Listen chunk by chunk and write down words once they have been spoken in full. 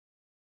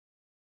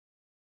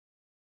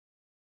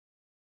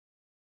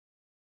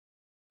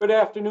Good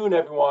afternoon,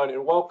 everyone,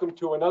 and welcome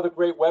to another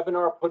great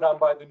webinar put on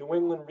by the New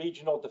England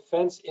Regional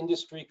Defense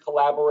Industry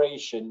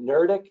Collaboration,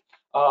 NERDIC,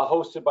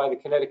 hosted by the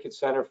Connecticut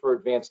Center for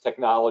Advanced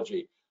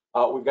Technology.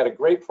 We've got a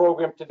great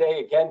program today,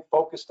 again,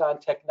 focused on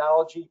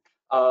technology,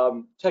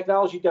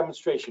 technology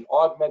demonstration,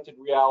 augmented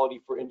reality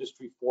for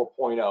Industry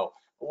 4.0.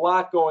 A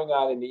lot going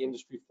on in the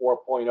Industry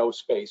 4.0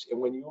 space. And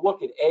when you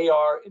look at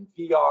AR and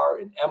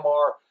VR and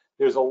MR,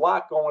 there's a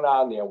lot going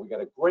on there. We've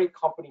got a great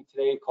company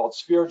today called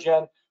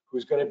SphereGen,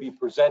 who's going to be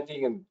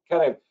presenting and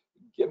kind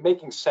of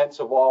making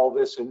sense of all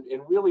this and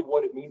really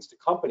what it means to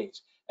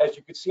companies. As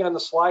you can see on the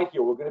slide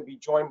here, we're going to be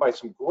joined by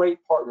some great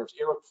partners.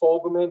 Eric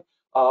Fogelman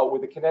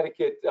with the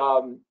Connecticut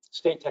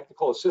State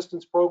Technical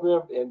Assistance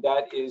Program, and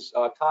that is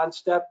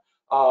ConStep.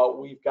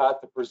 We've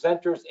got the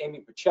presenters,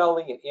 Amy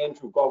Pacelli and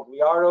Andrew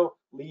Guagliardo,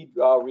 lead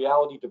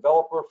reality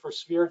developer for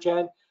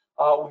SphereGen.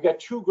 We've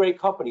got two great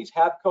companies,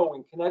 Habco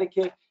in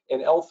Connecticut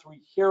and L3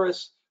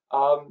 Harris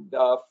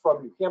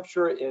from New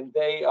Hampshire, and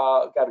they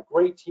got a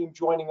great team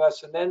joining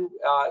us. And then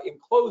in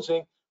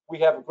closing, we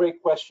have a great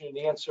question and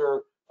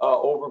answer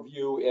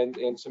overview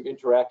and some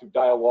interactive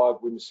dialogue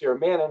with Sarah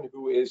Mannon,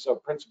 who is a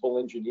principal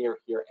engineer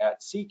here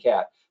at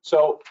CCAT.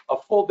 So a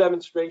full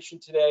demonstration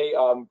today,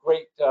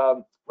 great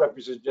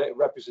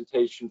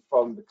representation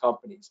from the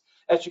companies.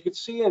 As you can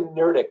see in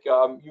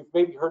NERDIC, you've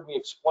maybe heard me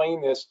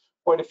explain this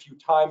quite a few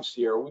times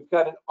here. We've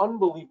got an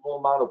unbelievable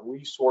amount of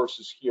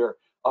resources here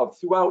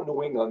throughout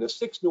New England, the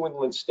 6 New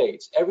England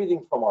states,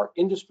 everything from our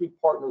industry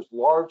partners,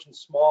 large and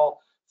small,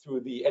 through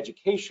the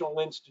educational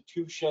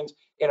institutions,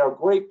 and our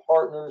great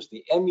partners,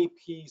 the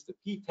MEPs, the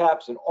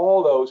PTAPs, and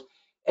all those.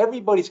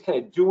 Everybody's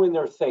kind of doing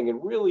their thing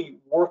and really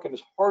working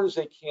as hard as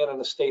they can on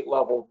the state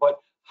level. But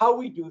how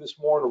we do this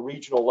more on a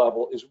regional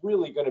level is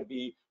really going to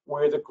be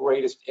where the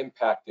greatest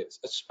impact is,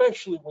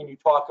 especially when you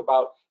talk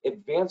about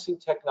advancing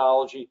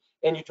technology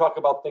and you talk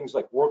about things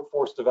like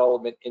workforce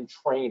development and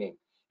training.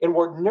 And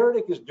what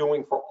NERDIC is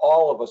doing for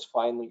all of us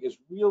finally is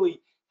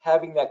really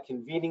having that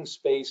convening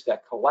space,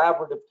 that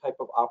collaborative type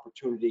of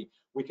opportunity.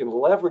 We can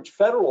leverage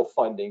federal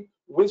funding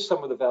with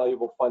some of the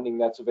valuable funding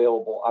that's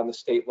available on the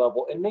state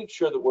level and make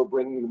sure that we're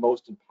bringing the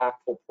most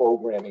impactful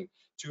programming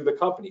to the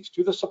companies,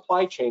 to the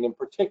supply chain in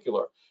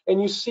particular. And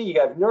you see,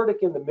 you have NERDIC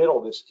in the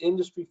middle, this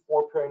Industry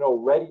 4.0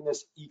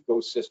 readiness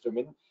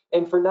ecosystem.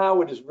 And for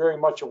now, it is very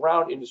much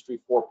around Industry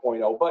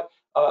 4.0. But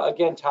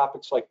again,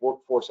 topics like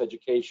workforce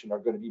education are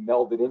going to be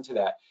melded into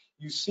that.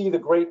 You see the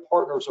great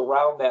partners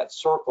around that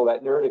circle,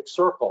 that NERDIC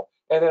circle.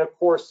 And then, of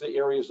course, the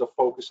areas of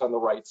focus on the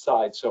right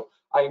side. So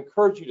I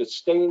encourage you to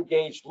stay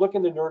engaged. Look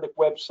in the NERDIC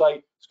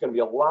website. It's going to be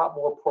a lot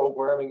more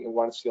programming and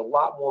want to see a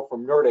lot more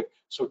from NERDIC.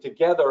 So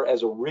together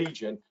as a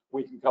region,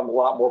 we can become a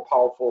lot more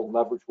powerful and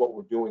leverage what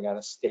we're doing on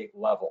a state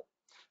level.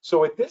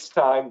 So at this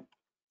time,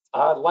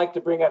 I'd like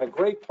to bring on a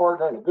great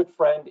partner and a good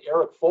friend,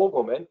 Eric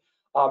Fogelman.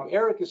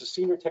 Eric is a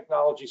senior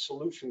technology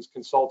solutions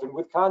consultant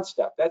with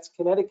ConStep. That's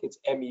Connecticut's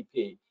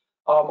MEP.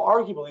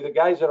 Arguably, the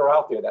guys that are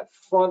out there, that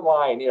front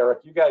line, Eric,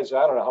 you guys,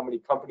 I don't know how many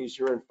companies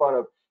you're in front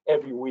of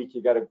every week.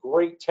 You got a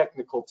great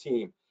technical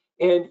team.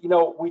 And, you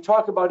know, we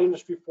talk about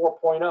Industry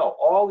 4.0,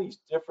 all these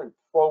different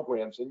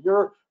programs, and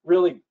you're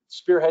really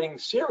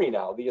spearheading Siri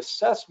now, the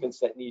assessments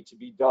that need to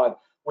be done,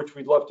 which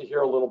we'd love to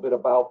hear a little bit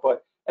about.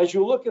 But as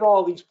you look at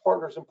all these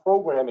partners in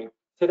programming,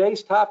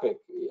 today's topic,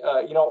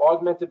 you know,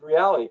 augmented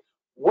reality,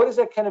 what does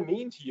that kind of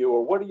mean to you,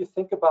 or what do you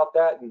think about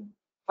that, and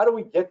how do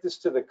we get this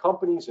to the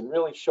companies and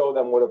really show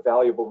them what a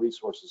valuable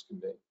resources can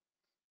be?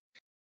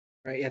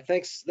 Right. Yeah.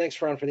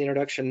 Thanks, Ron, for the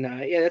introduction.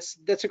 Yeah,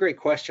 that's a great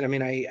question. I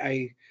mean,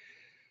 I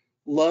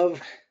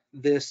love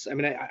this. I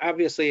mean,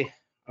 obviously,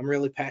 I'm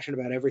really passionate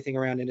about everything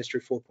around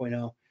Industry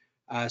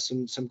 4.0.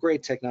 Some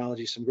great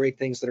technology, some great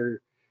things that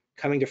are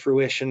coming to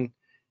fruition.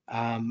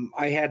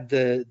 I had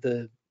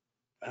the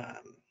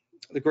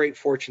great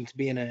fortune to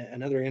be in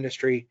another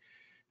industry,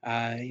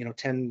 you know,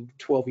 10,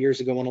 12 years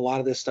ago, when a lot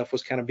of this stuff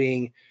was kind of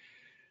being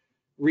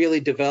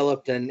really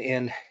developed,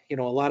 and you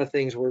know, a lot of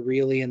things were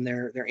really in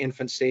their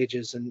infant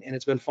stages, and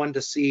it's been fun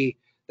to see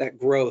that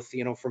growth,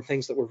 you know, from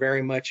things that were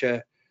very much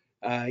a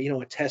you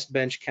know, a test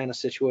bench kind of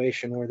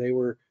situation where they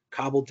were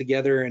cobbled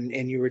together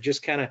and you were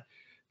just kind of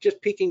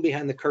peeking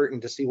behind the curtain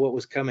to see what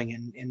was coming,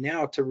 and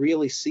now to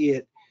really see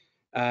it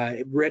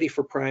ready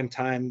for prime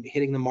time,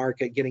 hitting the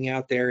market, getting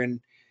out there, and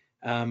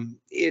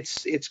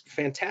it's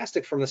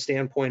fantastic from the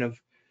standpoint of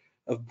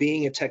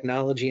being a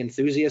technology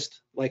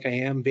enthusiast like I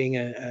am, being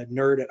a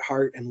nerd at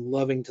heart and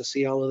loving to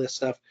see all of this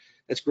stuff.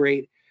 That's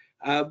great.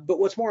 But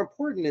what's more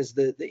important is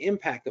the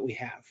impact that we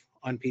have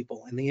on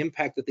people and the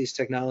impact that these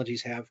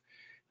technologies have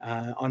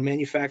on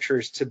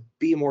manufacturers to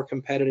be more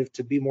competitive,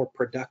 to be more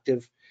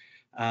productive,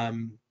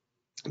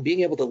 being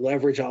able to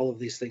leverage all of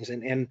these things.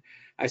 And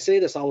I say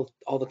this all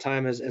the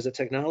time as a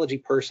technology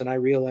person. I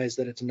realize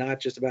that it's not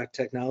just about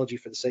technology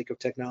for the sake of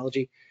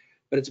technology,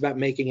 but it's about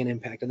making an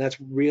impact. And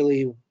that's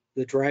really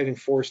the driving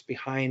force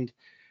behind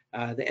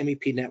the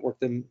MEP network,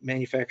 the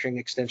Manufacturing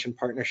Extension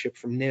Partnership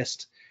from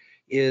NIST,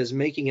 is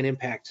making an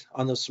impact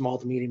on those small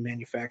to medium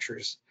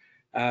manufacturers,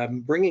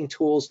 bringing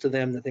tools to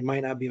them that they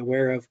might not be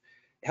aware of,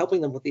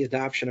 helping them with the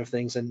adoption of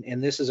things.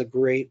 And this is a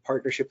great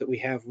partnership that we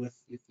have with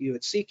you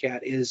at CCAT,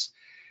 is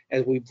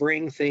as we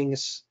bring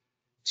things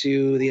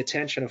to the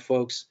attention of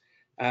folks,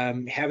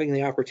 having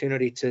the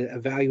opportunity to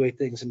evaluate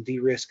things and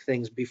de-risk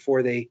things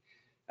before they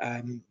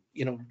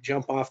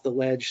jump off the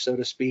ledge, so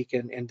to speak,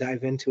 and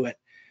dive into it.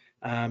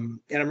 And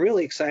I'm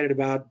really excited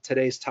about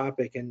today's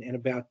topic and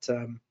about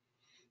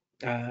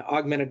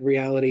augmented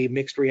reality,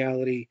 mixed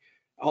reality,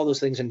 all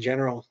those things in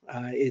general.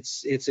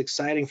 It's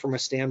exciting from a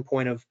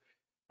standpoint of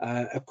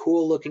a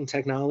cool looking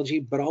technology,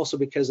 but also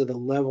because of the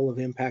level of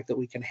impact that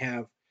we can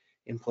have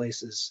in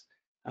places.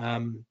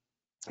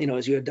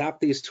 As you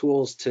adopt these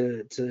tools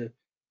to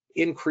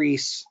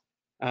increase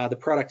the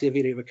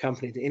productivity of a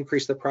company, to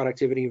increase the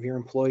productivity of your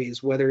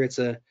employees, whether it's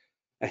a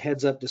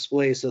heads-up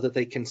display so that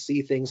they can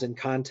see things in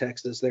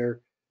context as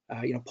they're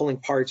pulling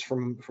parts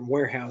from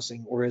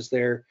warehousing, or as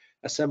they're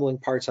assembling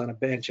parts on a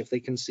bench, if they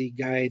can see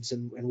guides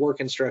and work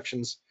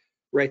instructions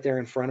right there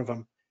in front of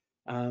them.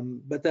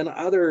 But then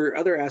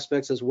other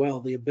aspects as well,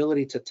 the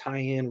ability to tie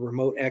in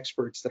remote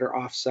experts that are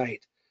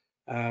off-site.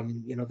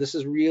 This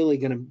is really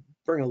going to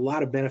bring a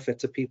lot of benefit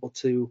to people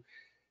to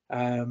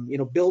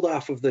build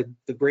off of the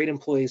great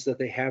employees that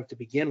they have to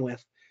begin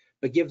with,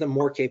 but give them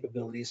more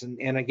capabilities.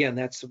 And again,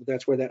 that's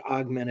where that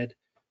augmented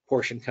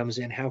portion comes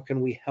in. How can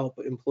we help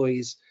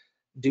employees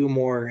do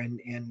more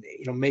and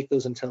make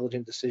those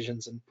intelligent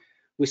decisions? And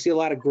we see a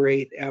lot of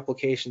great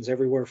applications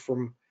everywhere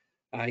from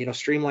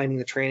streamlining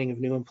the training of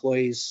new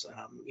employees.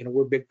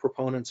 We're big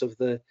proponents of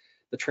the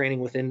training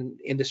within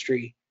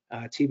industry,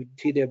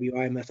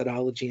 TWI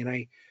methodology, and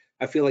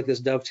I feel like this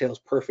dovetails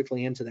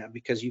perfectly into that,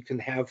 because you can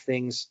have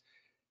things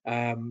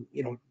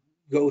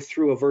go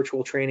through a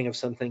virtual training of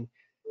something,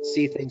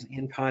 see things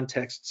in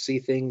context, see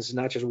things,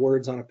 not just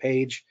words on a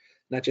page,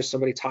 not just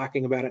somebody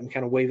talking about it and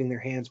kind of waving their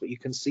hands, but you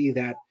can see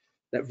that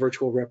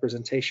virtual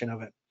representation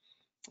of it.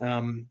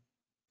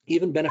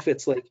 Even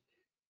benefits like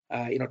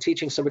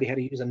teaching somebody how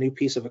to use a new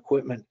piece of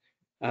equipment.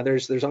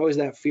 There's always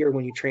that fear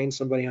when you train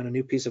somebody on a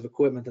new piece of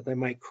equipment that they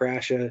might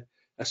crash a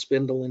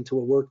spindle into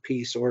a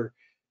workpiece, or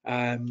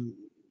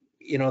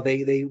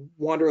they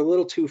wander a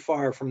little too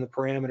far from the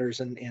parameters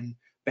and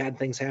bad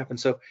things happen.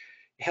 So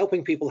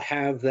helping people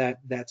have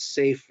that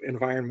safe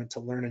environment to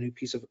learn a new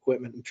piece of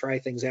equipment and try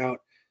things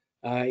out,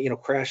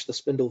 crash the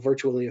spindle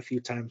virtually a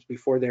few times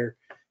before they're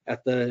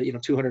at the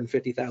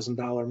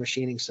 $250,000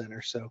 machining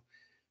center. So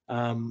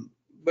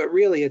but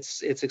really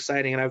it's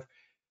exciting, and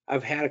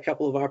I've had a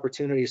couple of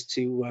opportunities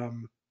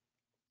to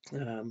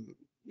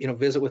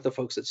visit with the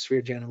folks at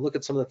SphereGen and look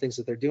at some of the things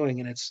that they're doing,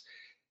 and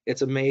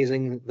it's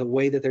amazing the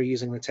way that they're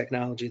using the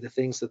technology, the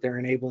things that they're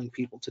enabling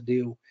people to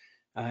do,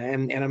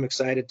 and I'm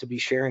excited to be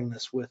sharing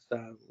this with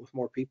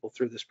more people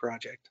through this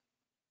project.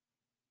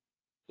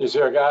 Is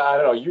there a guy? I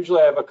don't know.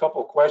 Usually I have a couple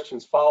of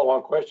questions,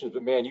 follow-on questions,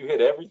 but man, you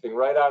hit everything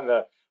right on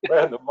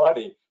the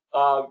money.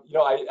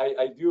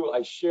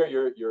 I share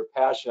your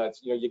passion.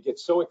 You get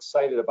so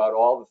excited about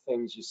all the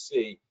things you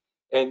see,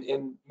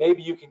 and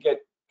maybe you can get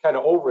kind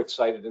of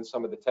overexcited in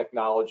some of the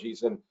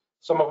technologies, and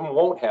some of them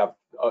won't have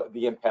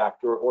the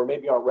impact, or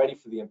maybe aren't ready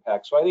for the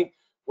impact. So I think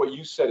what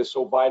you said is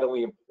so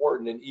vitally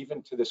important, and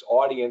even to this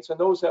audience and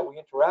those that we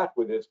interact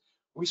with, is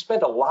we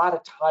spend a lot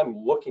of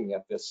time looking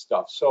at this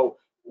stuff. So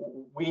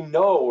we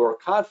know, or are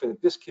confident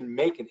this can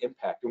make an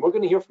impact, and we're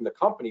going to hear from the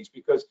companies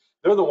because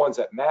they're the ones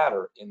that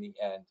matter in the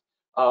end.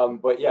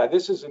 But yeah,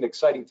 this is an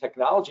exciting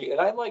technology, and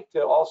I like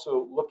to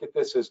also look at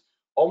this as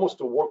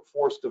almost a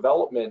workforce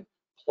development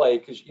play,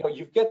 because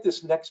you get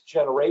this next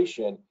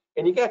generation,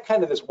 and you got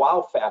kind of this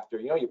wow factor.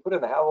 You put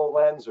in the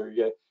HoloLens, or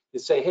you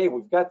say, hey,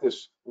 we've got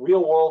this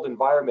real world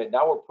environment.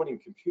 Now we're putting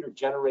computer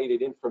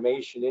generated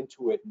information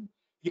into it, and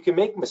you can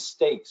make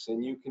mistakes,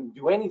 and you can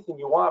do anything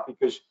you want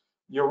because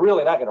you're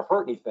really not going to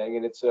hurt anything,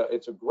 and it's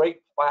a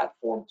great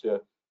platform to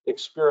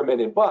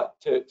experiment in, but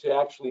to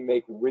actually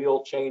make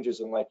real changes,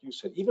 and like you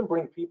said, even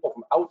bring people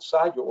from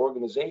outside your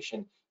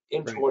organization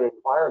into Right. an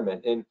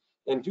environment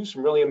and do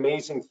some really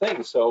amazing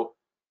things. So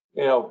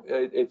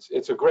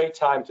it's a great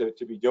time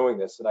to be doing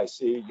this, and I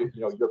see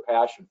your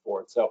passion for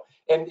it. So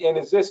and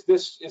is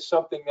this is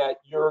something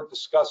that you're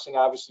discussing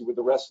obviously with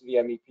the rest of the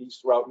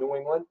MEPs throughout New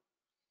England?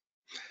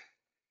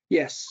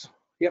 Yes.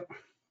 Yep.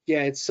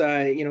 Yeah, it's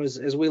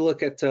as we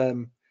look at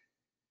the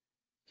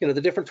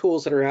different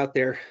tools that are out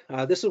there,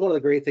 this is one of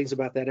the great things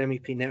about that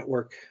MEP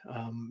network,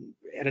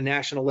 at a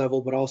national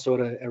level, but also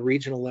at a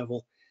regional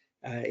level,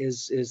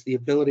 is the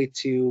ability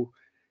to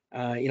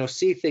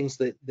see things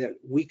that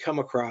we come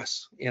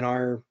across in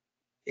our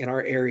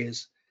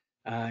areas,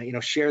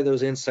 share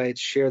those insights,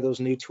 share those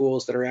new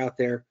tools that are out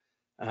there,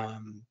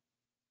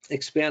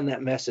 expand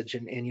that message,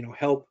 and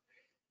help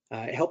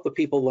the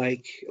people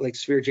like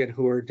SphereGen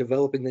who are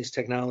developing these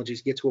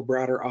technologies get to a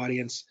broader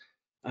audience,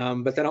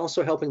 but then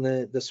also helping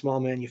the small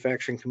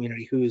manufacturing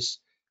community who's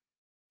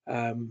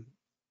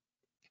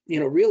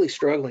really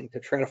struggling to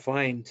try to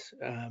find,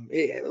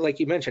 like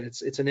you mentioned,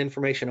 it's an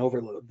information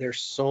overload.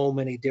 There's so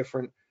many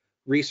different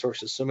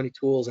resources, so many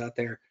tools out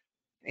there,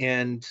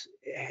 and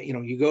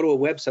you go to a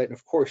website, and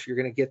of course you're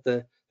going to get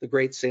the the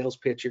great sales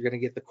pitch, you're going to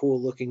get the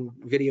cool looking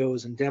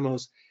videos and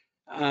demos.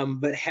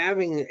 But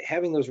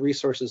having those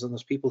resources and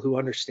those people who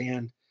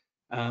understand,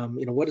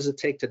 what does it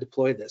take to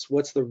deploy this?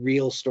 What's the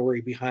real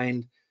story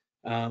behind,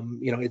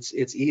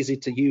 it's easy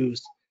to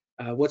use.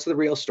 What's the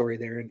real story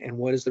there, and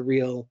what is the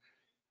real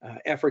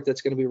effort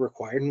that's going to be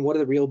required, and what are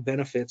the real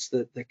benefits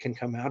that can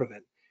come out of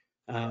it?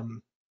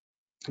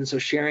 And so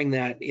sharing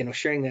that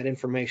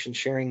information,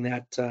 sharing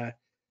that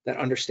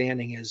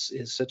understanding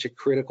is such a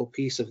critical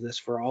piece of this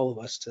for all of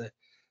us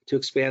to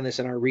expand this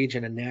in our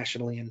region and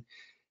nationally,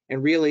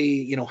 and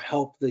really,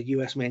 help the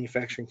U.S.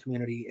 manufacturing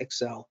community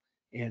excel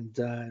and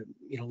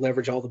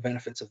leverage all the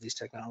benefits of these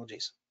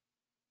technologies.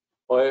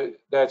 Well,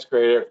 that's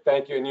great, Eric.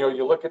 Thank you. And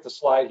you look at the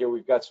slide here,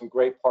 we've got some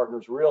great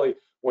partners. Really,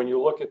 when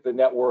you look at the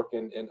network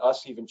and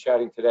us even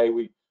chatting today,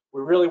 we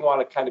really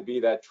want to kind of be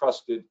that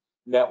trusted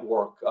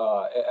network.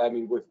 I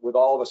mean, with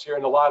all of us here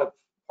and a lot of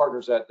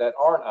partners that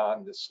aren't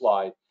on this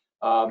slide.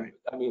 Right.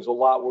 I mean, there's a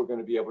lot we're going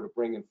to be able to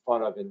bring in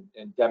front of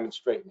and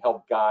demonstrate and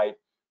help guide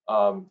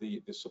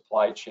the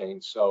supply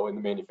chain, so in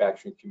the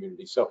manufacturing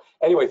community. So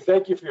anyway,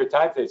 thank you for your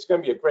time today. It's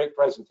going to be a great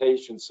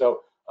presentation.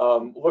 So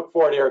look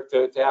forward, Eric,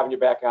 to having you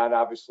back on,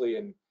 obviously,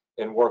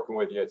 and working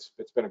with you. It's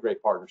been a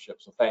great partnership.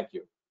 So thank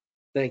you.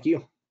 Thank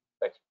you.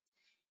 Thanks.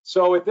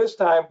 So at this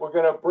time, we're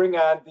going to bring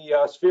on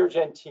the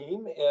SphereGen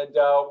team, and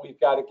we've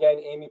got again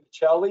Amy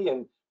Pacelli,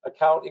 and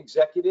account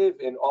executive,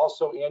 and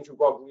also Andrew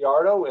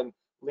Guagliardo, and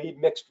lead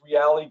mixed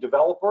reality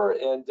developer.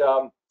 And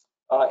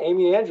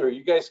Amy and Andrew,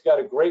 you guys got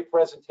a great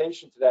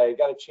presentation today. I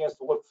got a chance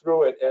to look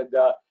through it, and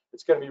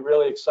it's going to be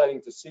really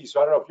exciting to see.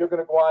 So I don't know if you're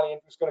going to go on,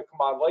 Andrew's going to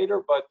come on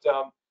later, but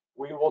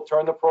we will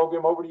turn the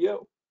program over to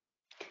you.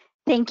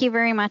 Thank you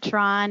very much,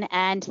 Ron,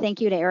 and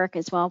thank you to Eric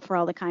as well for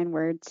all the kind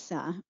words.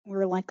 We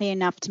were lucky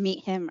enough to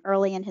meet him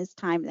early in his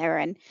time there,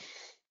 and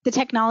the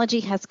technology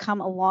has come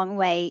a long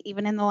way,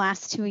 even in the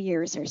last 2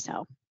 years or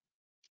so.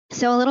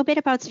 So a little bit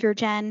about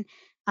SphereGen.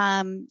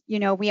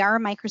 We are a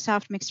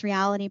Microsoft mixed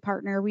reality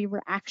partner. We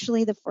were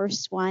actually the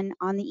first one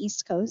on the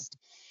East Coast,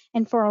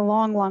 and for a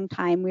long, long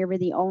time, we were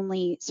the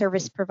only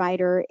service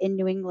provider in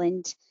New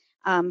England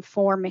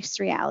for mixed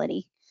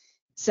reality.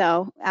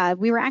 So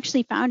we were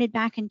actually founded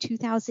back in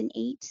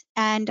 2008,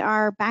 and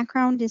our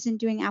background is in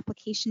doing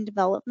application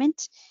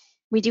development.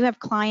 We do have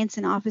clients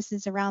and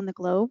offices around the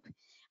globe,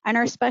 and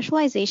our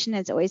specialization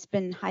has always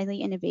been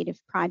highly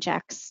innovative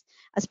projects,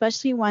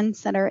 especially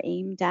ones that are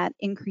aimed at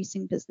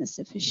increasing business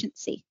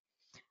efficiency.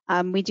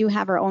 We do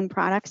have our own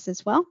products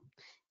as well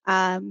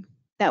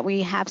that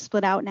we have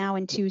split out now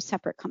in 2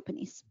 separate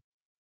companies.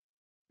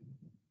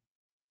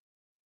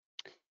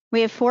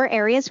 We have 4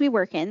 areas we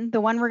work in.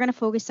 The one we're going to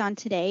focus on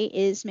today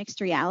is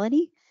mixed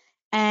reality.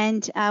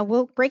 And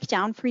we'll break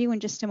down for you in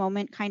just a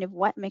moment kind of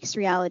what mixed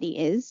reality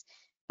is.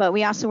 But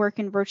we also work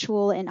in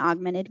virtual and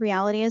augmented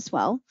reality as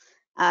well.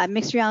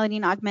 Mixed reality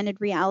and augmented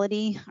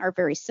reality are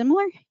very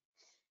similar,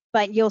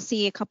 but you'll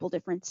see a couple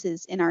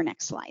differences in our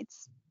next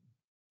slides.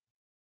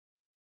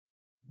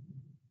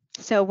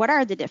 So what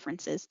are the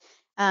differences?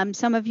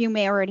 Some of you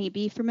may already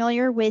be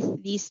familiar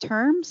with these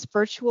terms: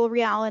 virtual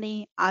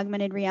reality,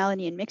 augmented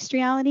reality, and mixed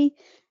reality.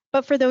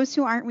 But for those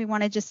who aren't, we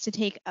wanted just to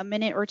take a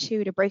minute or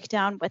two to break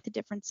down what the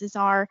differences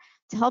are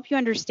to help you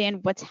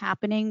understand what's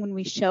happening when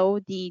we show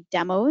the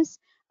demos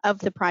of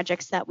the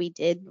projects that we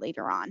did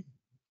later on.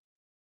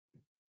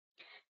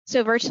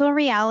 So virtual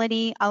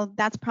reality,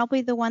 that's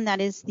probably the one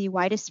that is the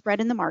widest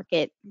spread in the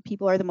market.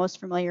 People are the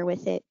most familiar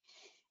with it.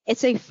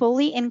 It's a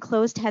fully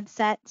enclosed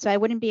headset, so I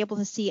wouldn't be able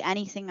to see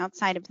anything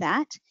outside of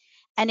that.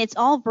 And it's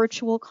all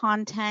virtual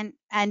content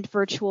and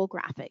virtual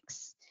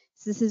graphics.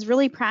 So this is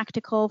really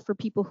practical for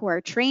people who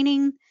are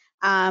training,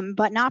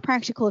 but not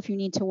practical if you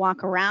need to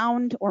walk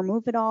around or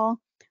move at all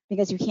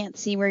because you can't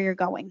see where you're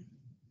going.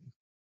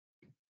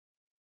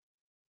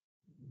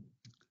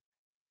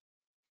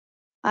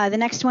 The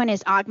next one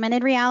is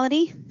augmented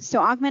reality.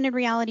 So augmented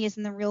reality is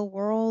in the real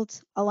world.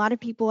 A lot of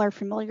people are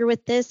familiar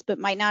with this, but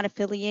might not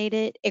affiliate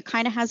it. It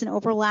kind of has an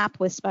overlap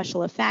with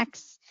special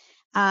effects.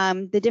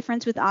 The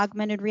difference with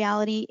augmented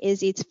reality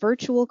is it's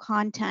virtual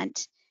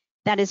content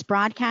that is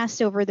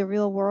broadcast over the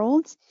real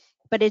world,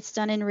 but it's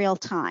done in real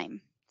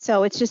time.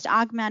 So it's just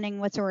augmenting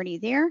what's already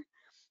there.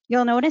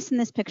 You'll notice in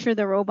this picture,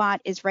 the robot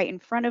is right in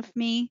front of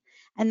me,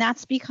 and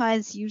that's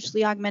because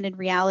usually augmented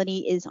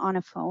reality is on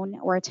a phone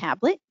or a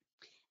tablet,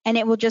 and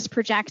it will just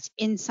project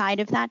inside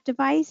of that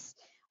device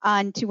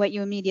onto what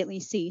you immediately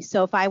see.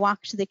 So if I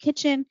walk to the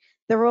kitchen,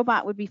 the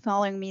robot would be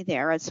following me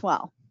there as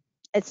well.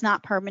 It's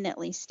not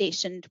permanently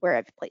stationed where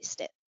I've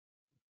placed it.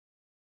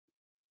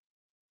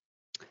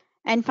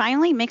 And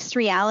finally, mixed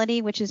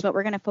reality, which is what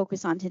we're going to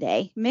focus on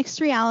today.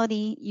 Mixed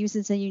reality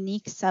uses a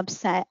unique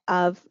subset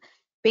of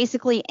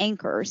basically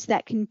anchors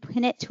that can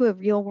pin it to a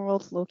real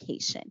world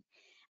location.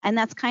 And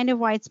that's kind of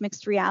why it's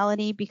mixed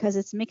reality, because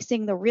it's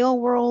mixing the real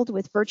world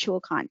with virtual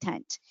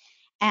content.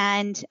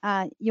 And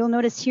you'll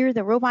notice here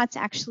the robot's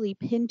actually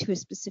pinned to a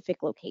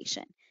specific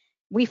location.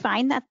 We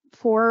find that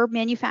for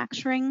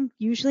manufacturing,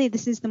 usually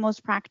this is the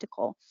most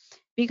practical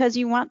because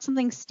you want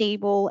something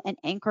stable and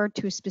anchored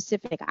to a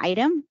specific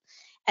item.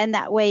 And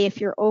that way,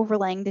 if you're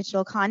overlaying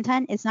digital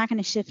content, it's not going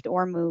to shift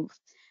or move,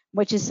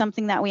 which is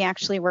something that we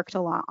actually worked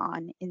a lot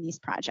on in these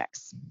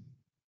projects.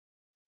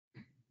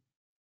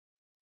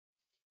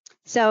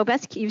 So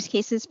best use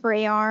cases for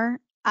AR,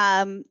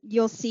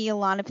 you'll see a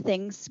lot of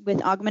things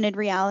with augmented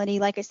reality,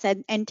 like I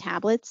said, and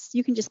tablets.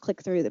 You can just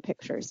click through the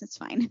pictures, it's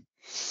fine.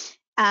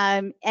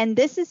 And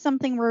this is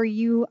something where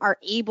you are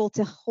able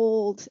to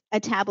hold a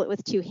tablet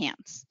with two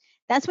hands.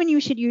 That's when you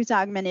should use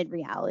augmented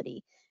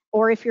reality.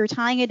 Or if you're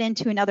tying it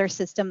into another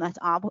system that's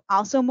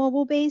also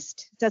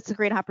mobile-based, that's a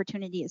great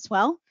opportunity as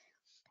well.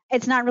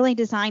 It's not really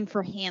designed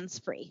for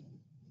hands-free.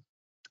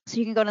 So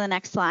you can go to the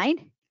next slide.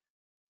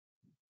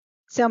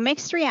 So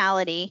mixed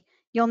reality,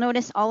 you'll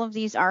notice all of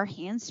these are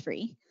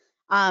hands-free.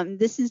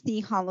 This is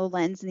the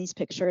HoloLens in these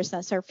pictures.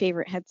 That's our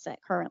favorite headset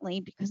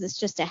currently because it's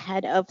just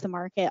ahead of the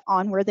market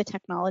on where the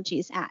technology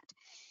is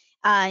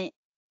at.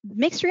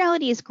 Mixed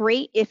reality is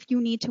great if you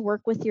need to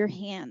work with your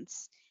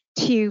hands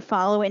to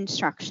follow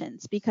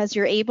instructions because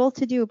you're able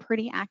to do a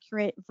pretty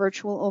accurate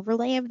virtual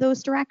overlay of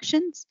those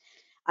directions.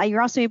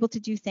 You're also able to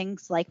do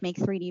things like make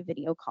 3D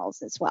video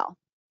calls as well.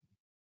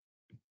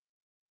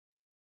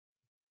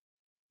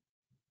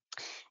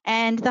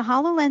 And the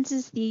HoloLens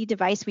is the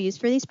device we use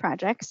for these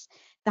projects.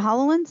 The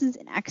HoloLens is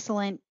an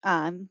excellent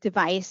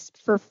device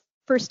for,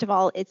 first of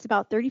all, it's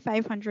about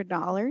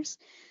 $3,500.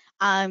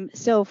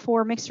 So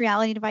for mixed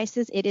reality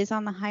devices, it is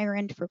on the higher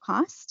end for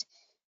cost,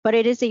 but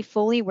it is a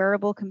fully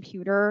wearable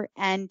computer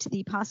and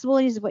the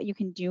possibilities of what you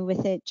can do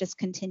with it just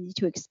continue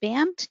to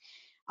expand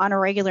on a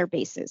regular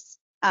basis.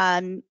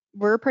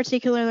 We're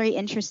particularly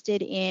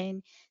interested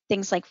in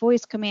things like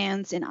voice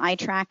commands and eye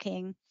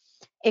tracking.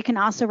 It can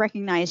also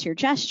recognize your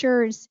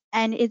gestures,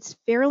 and it's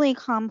fairly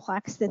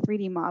complex, the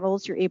 3D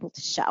models you're able to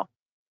show.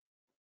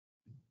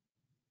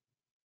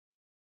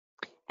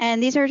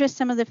 And these are just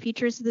some of the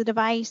features of the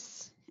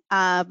device.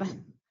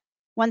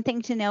 One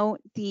thing to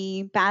note,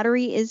 the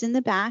battery is in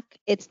the back.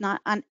 It's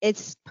not on,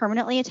 it's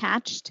permanently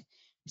attached.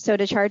 So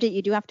to charge it,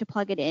 you do have to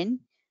plug it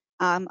in.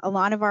 A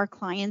lot of our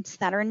clients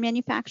that are in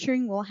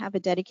manufacturing will have a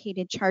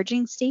dedicated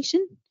charging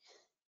station.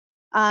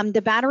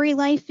 The battery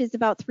life is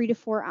about 3 to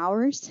 4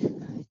 hours,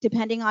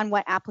 depending on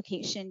what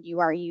application you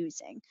are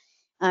using.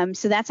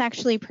 So that's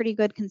actually pretty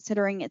good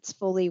considering it's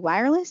fully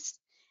wireless,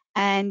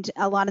 and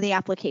a lot of the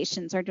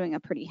applications are doing a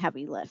pretty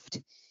heavy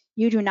lift.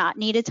 You do not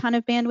need a ton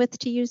of bandwidth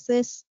to use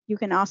this. You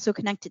can also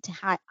connect it to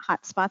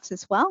hotspots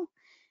as well,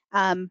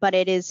 but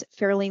it is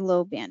fairly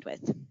low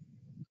bandwidth.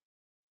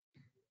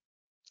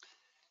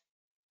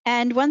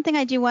 And one thing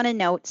I do want to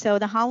note, so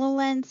the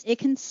HoloLens, it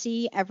can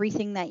see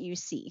everything that you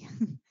see.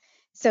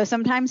 So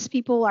sometimes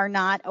people are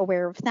not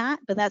aware of that,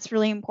 but that's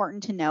really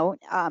important to note.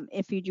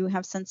 If you do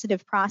have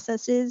sensitive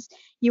processes,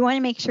 you want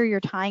to make sure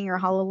you're tying your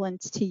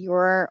HoloLens to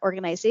your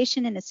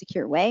organization in a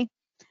secure way.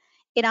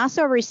 It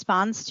also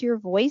responds to your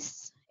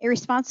voice. It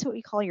responds to what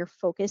we call your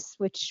focus,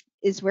 which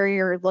is where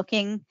you're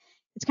looking.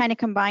 It's kind of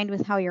combined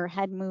with how your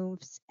head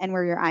moves and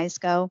where your eyes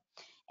go.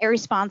 It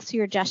responds to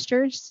your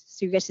gestures,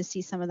 so you get to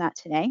see some of that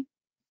today.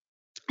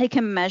 It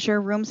can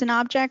measure rooms and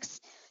objects.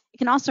 It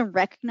can also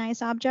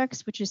recognize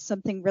objects, which is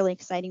something really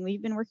exciting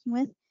we've been working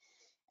with.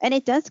 And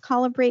it does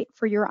calibrate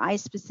for your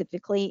eyes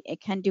specifically.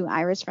 It can do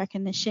iris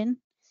recognition.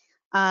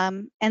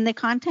 And the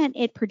content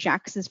it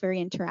projects is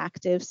very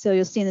interactive. So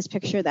you'll see in this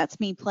picture, that's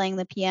me playing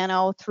the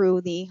piano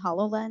through the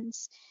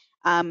HoloLens.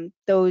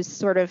 Those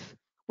sort of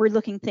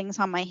weird-looking things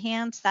on my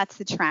hands, that's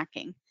the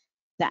tracking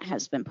that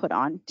has been put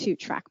on to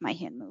track my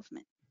hand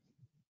movement.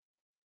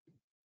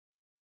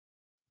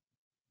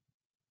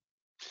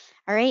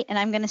 All right, and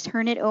I'm going to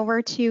turn it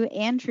over to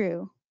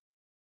Andrew.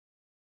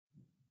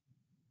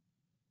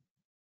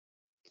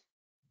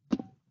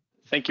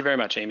 Thank you very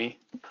much, Amy.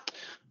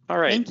 All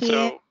right, Thank you.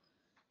 So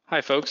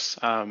hi folks,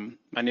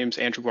 my name is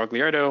Andrew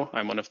Guagliardo.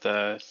 I'm one of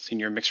the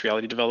senior mixed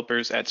reality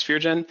developers at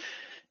SphereGen,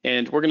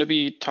 and we're going to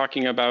be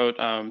talking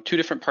about two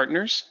different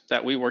partners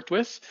that we worked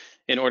with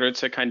in order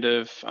to kind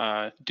of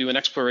do an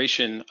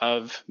exploration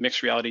of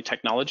mixed reality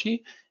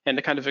technology and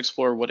to kind of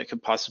explore what it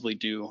could possibly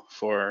do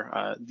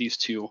for these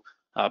two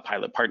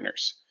pilot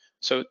partners.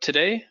 So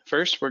today,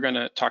 first, we're going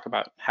to talk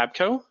about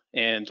Habco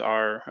and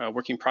our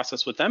working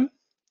process with them.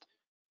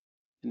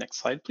 Next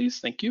slide, please.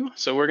 Thank you.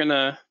 So we're going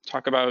to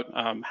talk about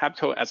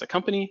Habco as a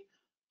company,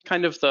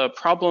 kind of the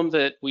problem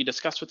that we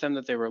discussed with them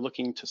that they were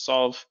looking to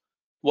solve,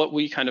 what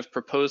we kind of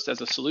proposed as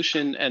a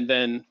solution, and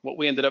then what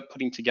we ended up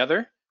putting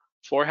together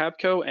for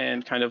Habco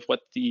and kind of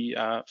what the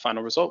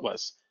final result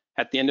was.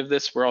 At the end of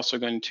this, we're also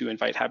going to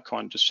invite Habco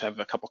on just to have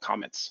a couple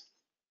comments.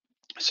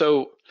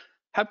 So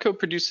Habco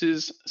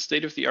produces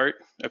state-of-the-art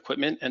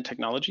equipment and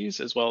technologies,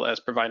 as well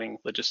as providing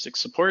logistics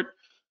support.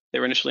 They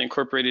were initially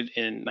incorporated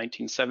in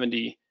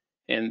 1970,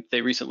 and they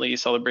recently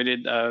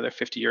celebrated their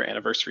 50-year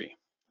anniversary.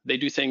 They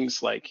do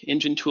things like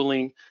engine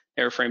tooling,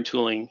 airframe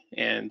tooling,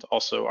 and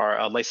also are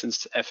a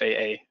licensed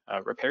FAA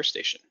repair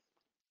station.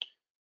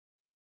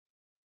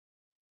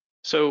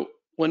 So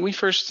when we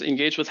first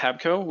engaged with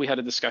Habco, we had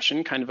a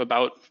discussion kind of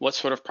about what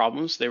sort of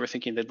problems they were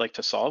thinking they'd like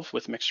to solve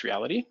with mixed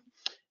reality.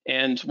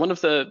 And one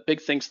of the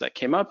big things that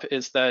came up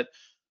is that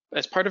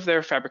as part of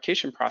their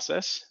fabrication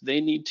process, they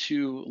need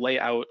to lay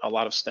out a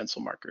lot of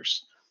stencil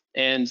markers.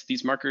 And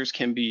these markers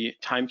can be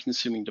time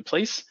consuming to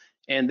place,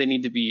 and they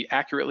need to be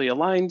accurately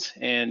aligned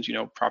and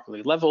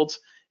properly leveled.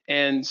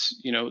 And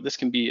this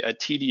can be a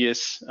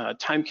tedious,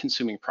 time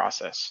consuming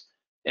process.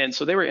 And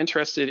so they were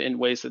interested in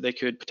ways that they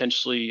could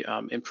potentially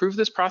improve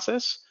this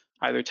process,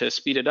 either to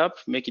speed it up,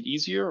 make it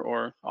easier,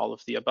 or all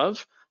of the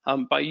above,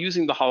 by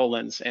using the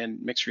HoloLens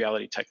and mixed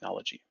reality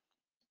technology.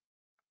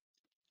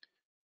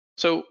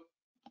 So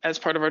as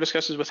part of our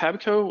discussions with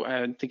Habco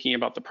and thinking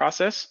about the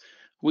process,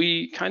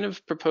 we kind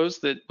of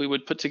proposed that we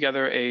would put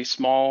together a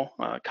small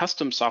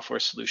custom software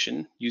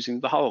solution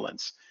using the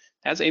HoloLens.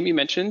 As Amy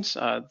mentioned,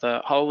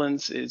 the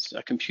HoloLens is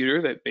a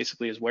computer that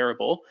basically is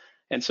wearable.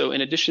 And so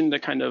in addition to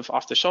kind of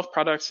off-the-shelf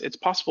products, it's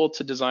possible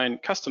to design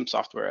custom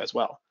software as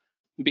well.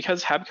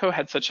 Because Habco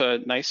had such a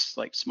nice,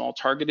 small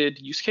targeted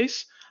use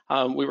case,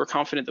 we were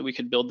confident that we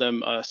could build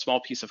them a small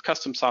piece of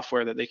custom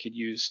software that they could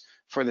use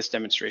for this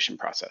demonstration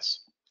process.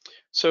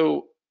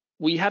 So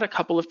we had a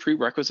couple of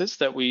prerequisites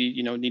that we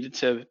needed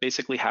to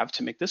basically have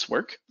to make this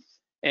work.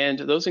 And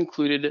those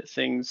included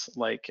things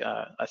like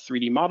a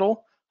 3D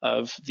model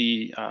of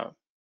the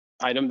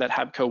item that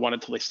Habco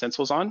wanted to lay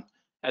stencils on,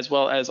 as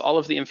well as all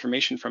of the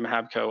information from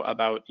Habco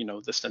about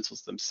the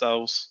stencils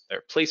themselves,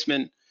 their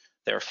placement,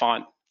 their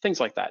font, things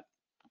like that.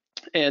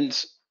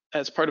 And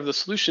as part of the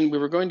solution, we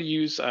were going to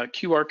use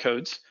QR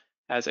codes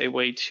as a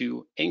way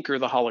to anchor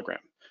the hologram.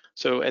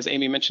 So as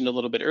Amy mentioned a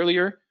little bit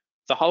earlier,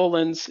 the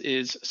HoloLens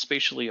is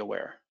spatially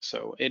aware.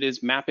 So it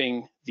is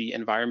mapping the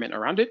environment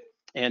around it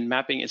and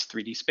mapping its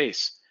 3D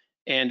space.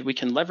 And we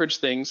can leverage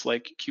things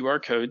like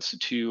QR codes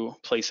to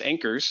place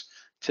anchors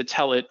to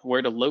tell it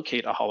where to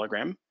locate a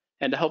hologram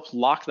and to help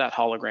lock that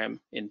hologram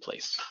in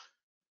place.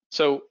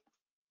 So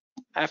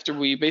after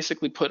we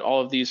basically put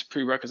all of these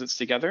prerequisites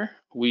together,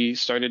 we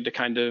started to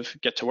kind of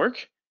get to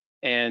work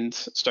and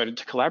started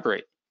to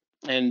collaborate.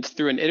 And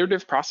through an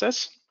iterative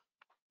process,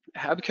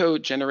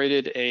 Habco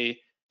generated a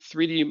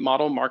 3D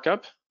model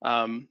markup,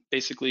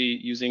 basically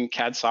using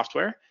CAD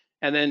software,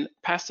 and then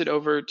passed it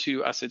over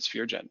to us at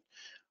SphereGen.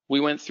 We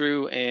went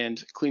through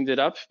and cleaned it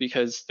up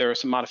because there are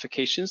some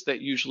modifications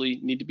that usually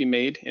need to be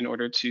made in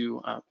order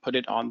to put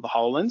it on the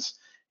HoloLens,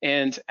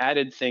 and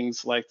added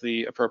things like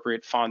the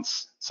appropriate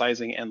fonts,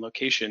 sizing, and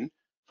location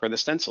for the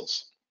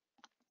stencils.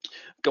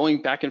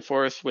 Going back and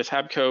forth with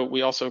Habco,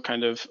 we also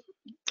kind of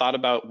thought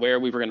about where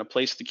we were going to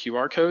place the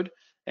QR code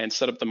and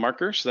set up the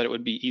marker so that it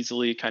would be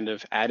easily kind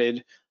of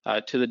added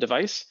to the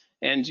device.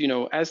 And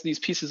as these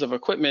pieces of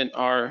equipment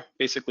are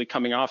basically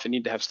coming off and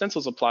need to have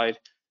stencils applied,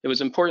 it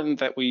was important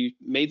that we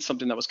made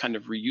something that was kind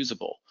of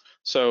reusable.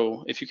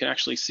 So if you can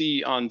actually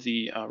see on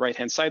the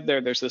right-hand side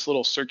there, there's this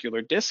little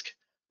circular disc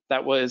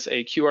that was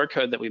a QR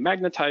code that we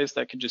magnetized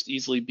that could just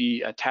easily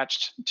be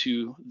attached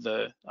to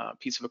the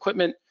piece of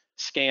equipment,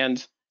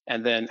 scanned,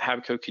 and then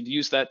Habco could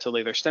use that to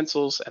lay their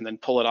stencils and then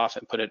pull it off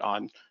and put it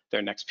on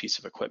their next piece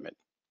of equipment.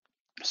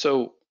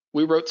 So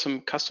we wrote some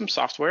custom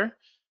software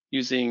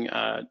using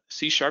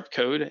C#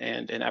 code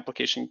and an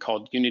application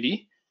called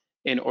Unity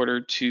in order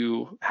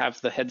to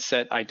have the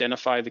headset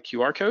identify the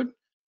QR code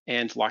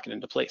and lock it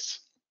into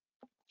place.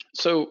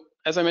 So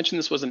as I mentioned,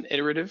 this was an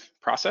iterative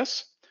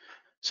process.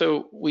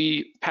 So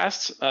we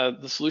passed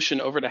the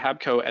solution over to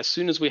Habco as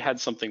soon as we had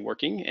something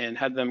working and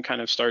had them kind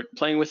of start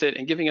playing with it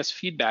and giving us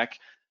feedback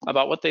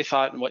about what they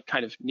thought and what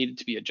kind of needed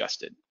to be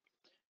adjusted.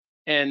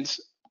 And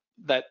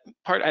that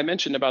part I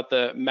mentioned about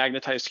the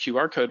magnetized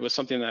QR code was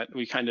something that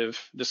we kind of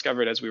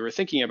discovered as we were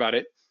thinking about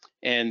it,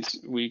 and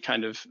we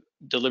kind of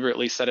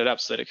deliberately set it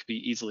up so that it could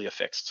be easily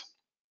affixed.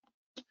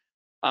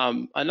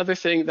 Another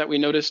thing that we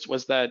noticed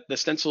was that the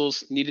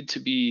stencils needed to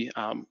be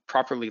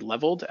properly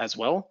leveled as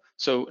well.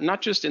 So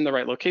not just in the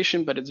right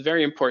location, but it's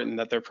very important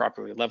that they're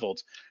properly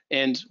leveled.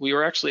 And we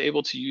were actually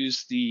able to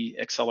use the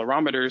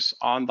accelerometers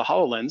on the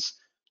HoloLens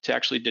to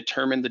actually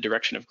determine the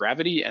direction of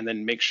gravity and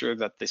then make sure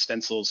that the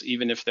stencils,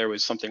 even if there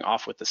was something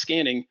off with the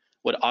scanning,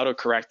 would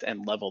autocorrect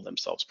and level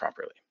themselves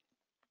properly.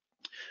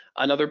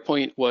 Another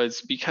point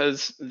was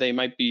because they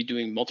might be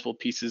doing multiple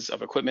pieces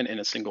of equipment in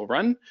a single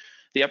run,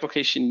 the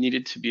application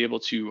needed to be able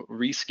to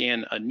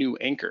rescan a new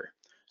anchor.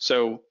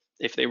 So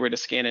if they were to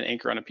scan an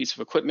anchor on a piece of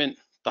equipment,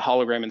 the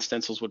hologram and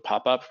stencils would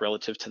pop up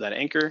relative to that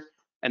anchor.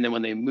 And then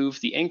when they move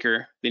the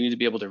anchor, they need to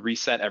be able to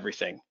reset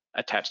everything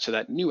attached to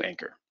that new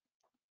anchor.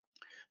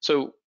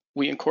 So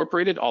we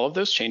incorporated all of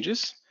those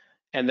changes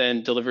and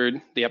then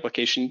delivered the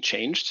application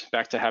changed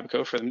back to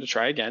Habco for them to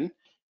try again.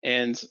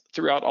 And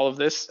throughout all of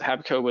this,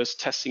 Habco was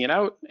testing it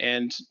out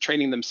and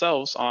training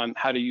themselves on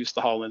how to use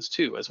the HoloLens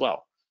 2 as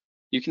well.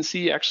 You can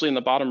see actually in the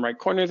bottom right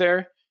corner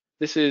there,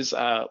 this is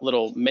a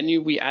little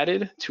menu we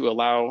added to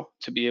allow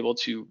to be able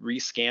to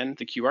rescan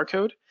the QR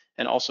code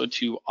and also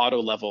to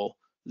auto level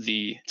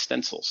the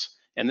stencils.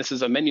 And this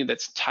is a menu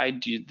that's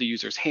tied to the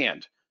user's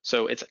hand.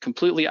 So it's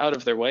completely out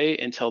of their way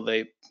until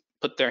they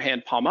put their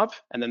hand palm up,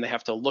 and then they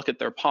have to look at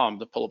their palm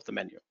to pull up the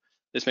menu.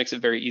 This makes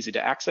it very easy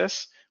to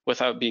access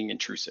without being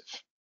intrusive.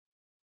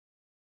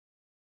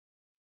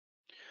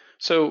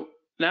 So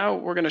now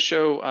we're going to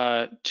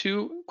show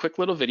two quick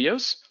little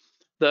videos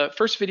The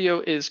first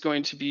video is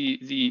going to be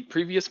the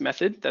previous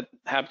method that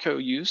Habco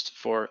used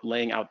for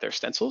laying out their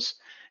stencils.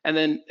 And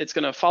then it's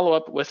going to follow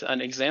up with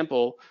an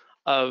example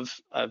of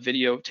a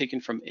video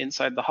taken from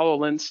inside the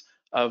HoloLens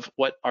of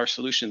what our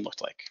solution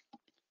looked like.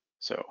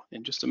 So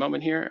in just a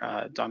moment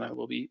here, Donna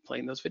will be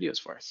playing those videos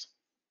for us.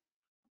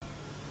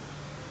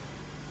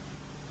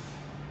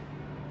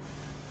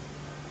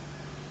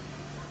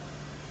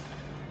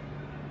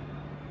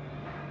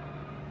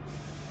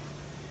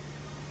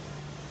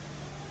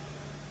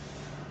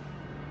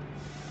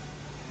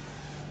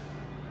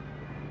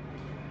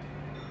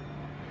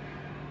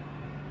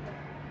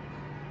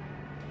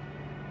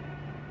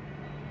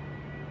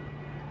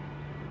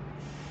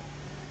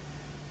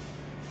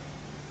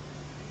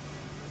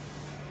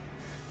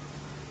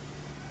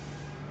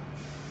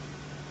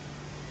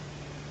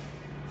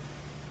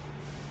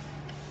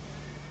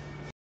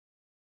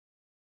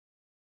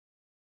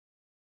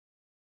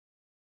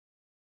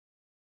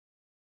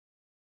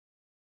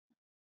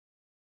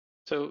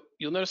 So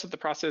you'll notice that the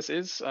process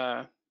is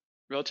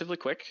relatively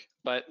quick,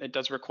 but it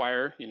does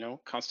require,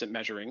 constant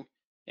measuring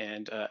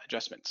and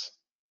adjustments.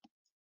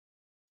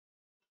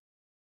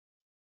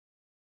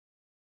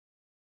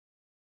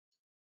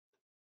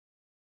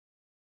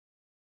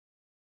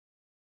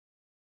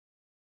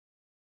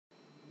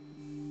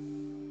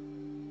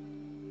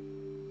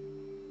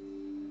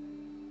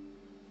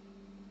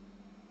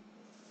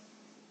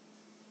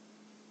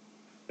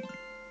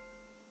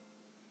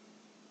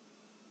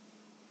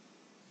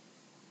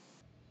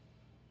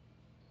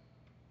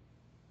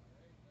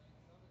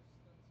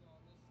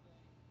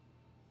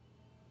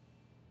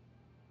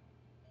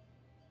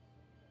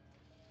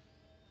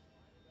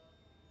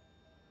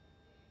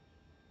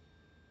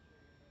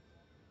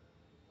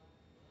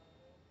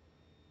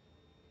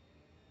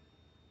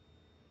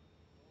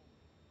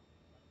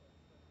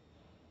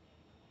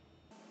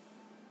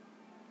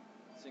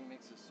 This thing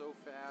makes it so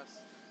fast.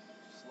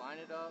 Just line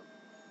it up,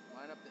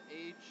 line up the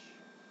H,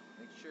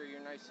 make sure you're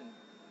nice and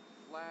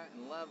flat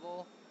and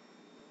level,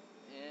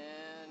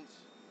 and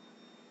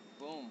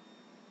boom,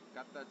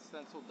 got that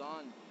stencil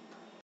done.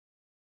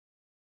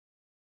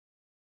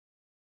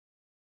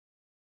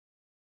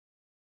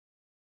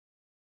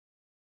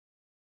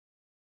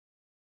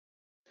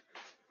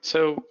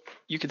 So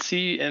you can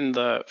see in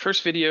the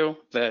first video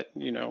that,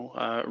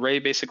 Ray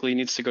basically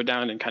needs to go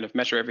down and kind of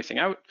measure everything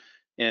out.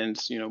 And,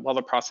 while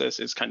the process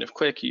is kind of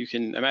quick, you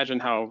can imagine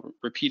how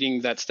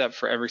repeating that step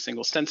for every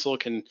single stencil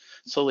can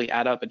slowly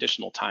add up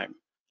additional time.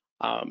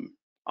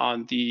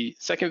 On the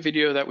second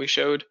video that we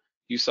showed,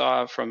 you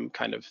saw from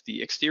kind of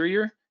the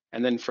exterior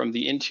and then from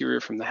the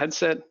interior from the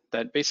headset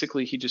that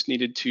basically he just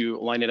needed to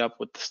line it up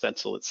with the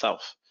stencil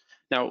itself.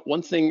 Now,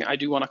 one thing I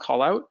do want to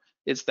call out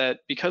is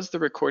that because the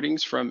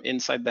recordings from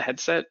inside the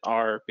headset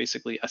are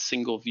basically a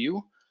single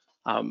view,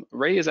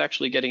 Ray is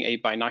actually getting a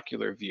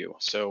binocular view.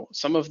 So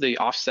some of the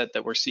offset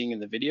that we're seeing in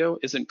the video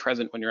isn't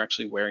present when you're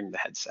actually wearing the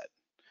headset.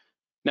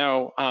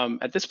 Now,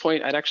 at this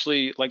point, I'd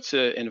actually like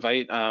to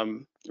invite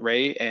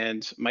Ray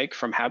and Mike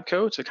from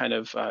Habco to kind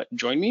of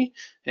join me,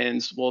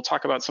 and we'll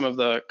talk about some of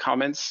the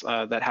comments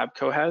that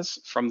Habco has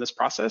from this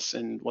process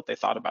and what they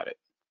thought about it.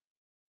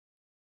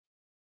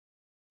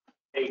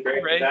 Hey,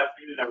 great. Ray. Good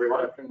afternoon, everyone.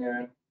 Good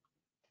afternoon.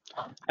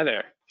 Hi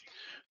there.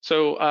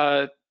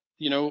 So,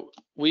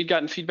 we'd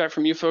gotten feedback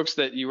from you folks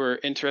that you were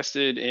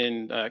interested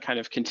in kind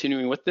of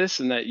continuing with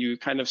this and that you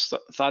kind of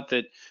thought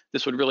that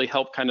this would really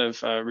help kind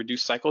of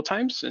reduce cycle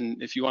times.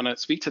 And if you want to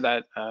speak to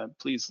that,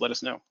 please let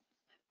us know.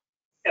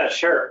 Yeah,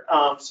 sure.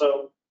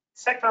 So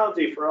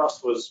technology for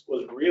us was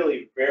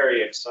really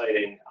very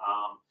exciting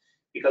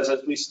because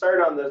as we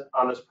start on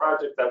this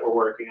project that we're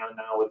working on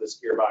now with this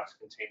gearbox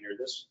container,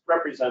 this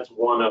represents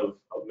one of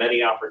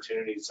many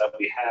opportunities that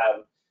we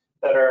have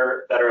that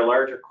are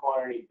larger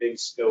quantity, big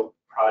scope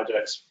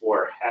projects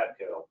for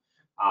Habco.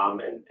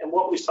 And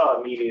what we saw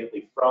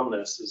immediately from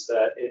this is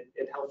that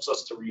it helps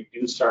us to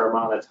reduce our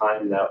amount of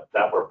time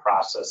that we're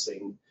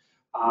processing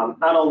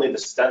not only the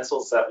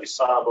stencils that we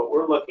saw, but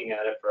we're looking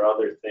at it for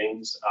other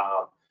things,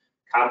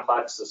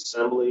 complex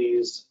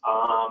assemblies,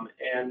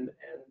 and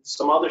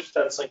some other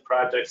stenciling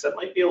projects that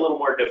might be a little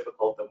more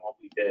difficult than what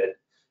we did.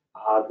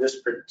 This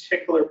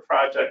particular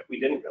project, we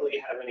didn't really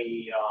have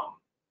any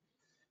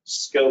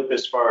scope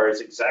as far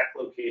as exact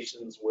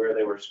locations where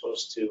they were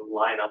supposed to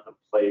line up in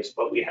place,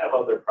 but we have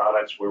other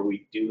products where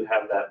we do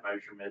have that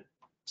measurement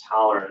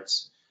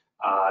tolerance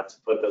to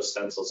put those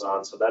stencils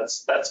on. So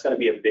that's going to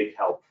be a big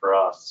help for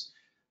us.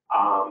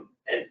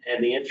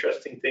 And the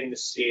interesting thing to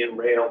see, and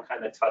Ray will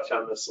kind of touch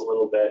on this a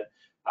little bit,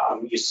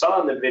 you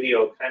saw in the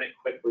video kind of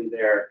quickly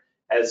there,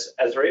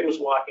 as Ray was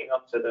walking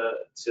up to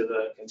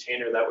the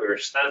container that we were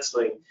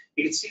stenciling,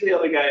 you could see the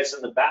other guys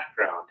in the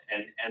background,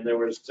 and there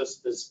was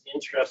just this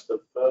interest of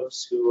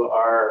folks who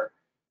are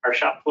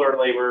shop floor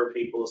labor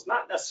people. It's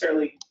not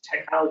necessarily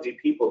technology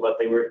people, but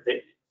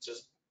they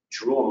just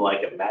drew them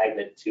like a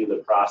magnet to the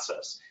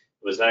process.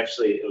 It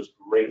was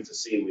great to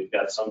see. We've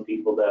got some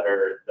people that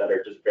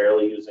are just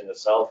barely using a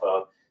cell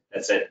phone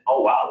that said,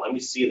 "Oh wow, let me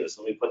see this.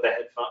 Let me put the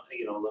headphone,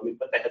 let me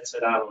put the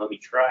headset on and let me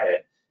try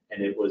it."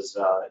 and it was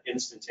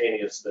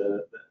instantaneous,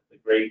 the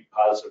great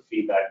positive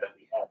feedback that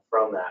we had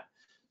from that.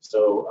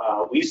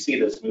 So we see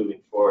this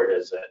moving forward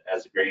as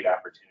a great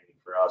opportunity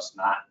for us,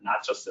 not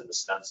just in the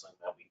stenciling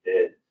that we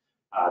did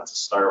to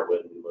start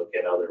with. We look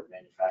at other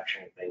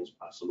manufacturing things,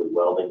 possibly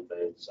welding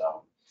things.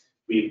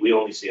 We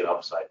only see an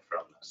upside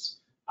from this.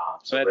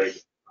 So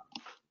great.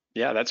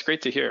 Yeah, that's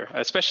great to hear,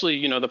 especially,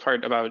 you know, the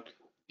part about,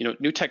 you know,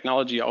 new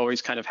technology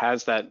always kind of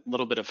has that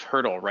little bit of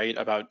hurdle, right,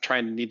 about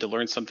trying to need to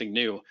learn something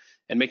new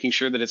and making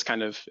sure that it's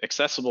kind of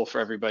accessible for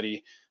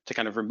everybody to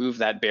kind of remove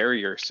that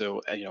barrier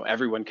so, you know,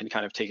 everyone can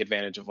kind of take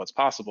advantage of what's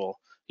possible.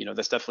 You know,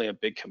 that's definitely a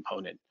big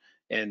component.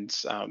 And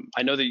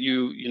I know that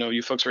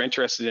you folks are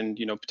interested in,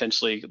 you know,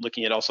 potentially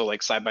looking at also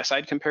like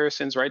side-by-side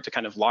comparisons, right, to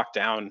kind of lock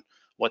down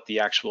what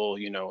the actual,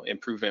 you know,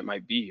 improvement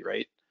might be,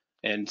 right?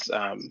 And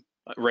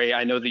Ray,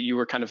 I know that you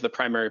were kind of the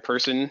primary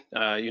person,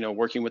 you know,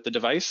 working with the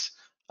device.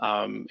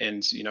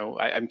 And, you know,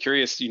 I'm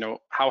curious, you know,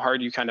 how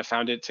hard you kind of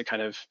found it to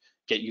kind of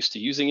get used to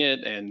using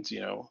it, and, you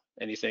know,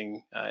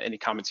 anything, any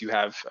comments you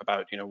have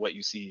about, you know, what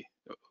you see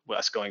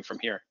us going from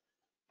here.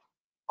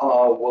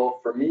 Well,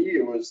 for me,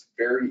 it was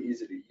very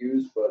easy to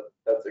use, but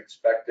that's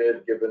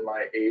expected given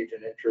my age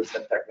and interest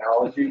in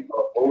technology.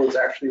 But what was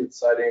actually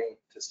exciting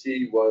to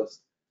see was,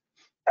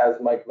 as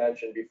Mike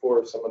mentioned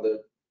before, some of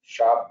the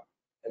shop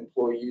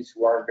employees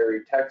who aren't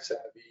very tech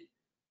savvy,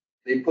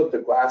 they put the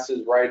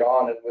glasses right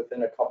on, and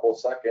within a couple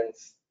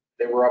seconds,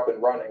 they were up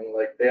and running.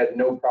 Like, they had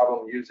no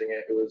problem using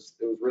it. It was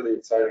really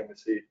exciting to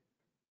see.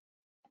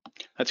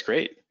 That's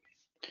great.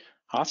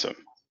 Awesome.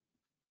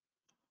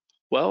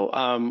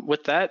 Well,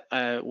 with that,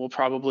 we'll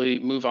probably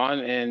move on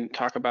and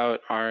talk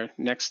about our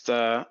next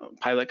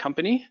pilot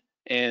company.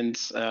 And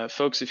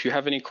folks, if you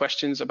have any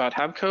questions about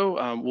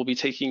Habco, we'll be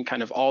taking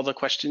kind of all the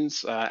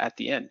questions at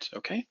the end,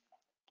 okay?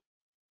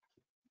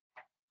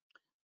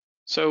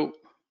 So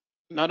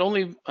not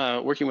only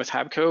working with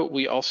Habco,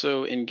 we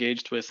also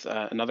engaged with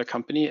another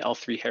company,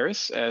 L3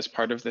 Harris, as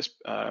part of this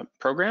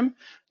program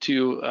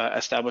to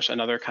establish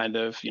another kind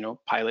of, you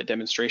know, pilot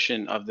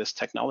demonstration of this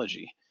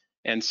technology.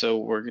 And so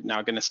we're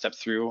now going to step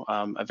through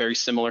a very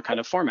similar kind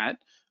of format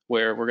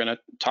where we're going to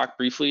talk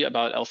briefly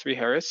about L3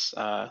 Harris,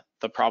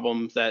 the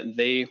problem that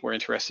they were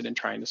interested in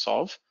trying to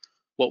solve,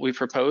 what we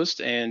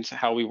proposed, and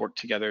how we worked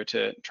together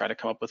to try to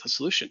come up with a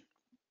solution.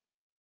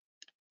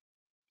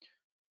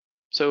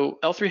 So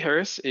L3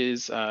 Harris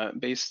is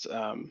based,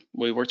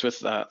 we worked with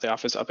the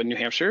office up in New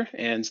Hampshire,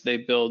 and they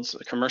build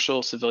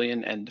commercial,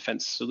 civilian, and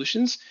defense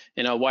solutions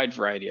in a wide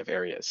variety of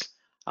areas.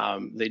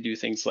 They do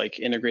things like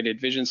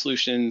integrated vision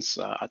solutions,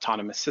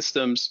 autonomous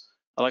systems,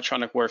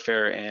 electronic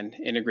warfare, and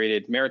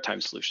integrated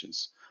maritime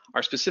solutions.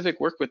 Our specific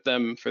work with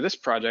them for this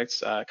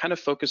project kind of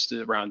focused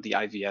around the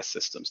IVS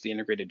systems, the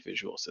integrated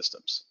visual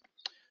systems.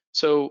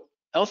 So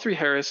L3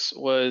 Harris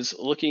was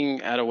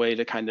looking at a way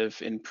to kind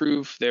of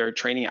improve their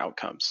training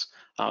outcomes,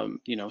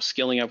 you know,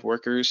 skilling up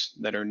workers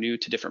that are new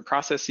to different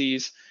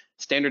processes,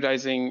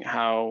 standardizing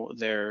how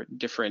their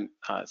different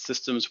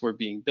systems were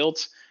being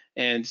built,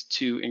 and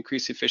to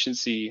increase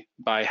efficiency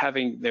by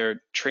having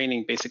their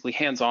training basically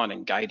hands-on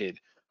and guided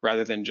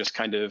rather than just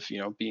kind of, you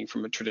know, being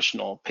from a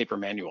traditional paper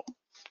manual.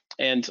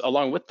 And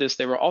along with this,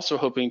 they were also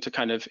hoping to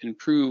kind of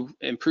improve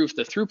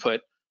the throughput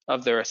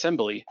of their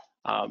assembly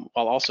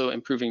while also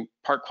improving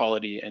part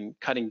quality and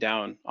cutting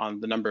down on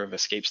the number of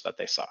escapes that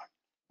they saw.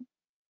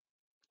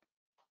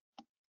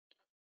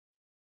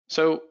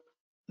 So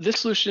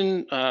this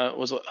solution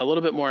was a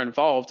little bit more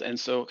involved, and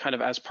so kind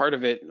of as part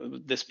of it,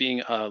 this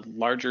being a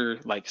larger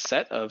like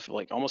set of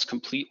like almost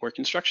complete work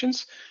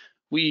instructions,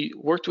 we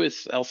worked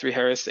with L3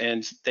 Harris,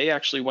 and they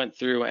actually went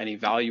through and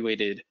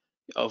evaluated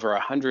over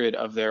 100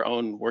 of their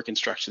own work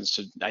instructions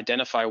to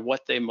identify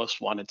what they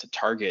most wanted to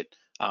target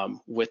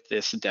with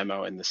this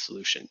demo and this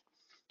solution.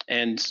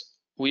 And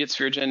we at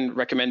SphereGen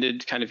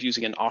recommended kind of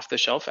using an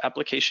off-the-shelf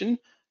application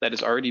that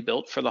is already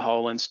built for the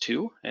HoloLens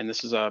 2. And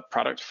this is a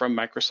product from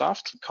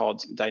Microsoft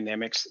called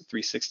Dynamics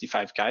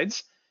 365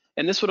 Guides.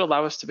 And this would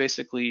allow us to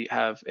basically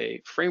have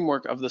a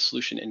framework of the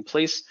solution in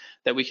place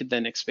that we could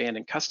then expand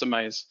and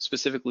customize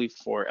specifically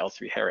for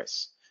L3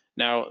 Harris.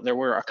 Now, there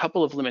were a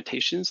couple of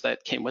limitations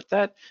that came with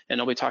that, and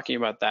I'll be talking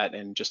about that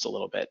in just a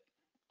little bit.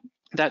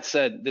 That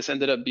said, this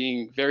ended up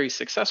being very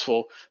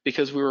successful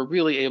because we were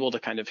really able to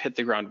kind of hit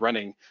the ground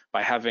running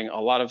by having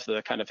a lot of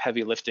the kind of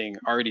heavy lifting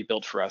already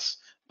built for us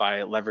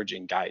by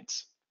leveraging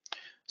guides.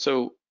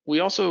 So we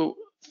also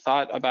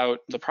thought about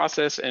the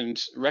process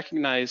and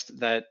recognized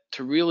that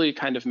to really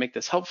kind of make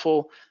this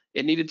helpful,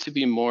 it needed to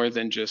be more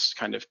than just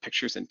kind of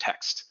pictures and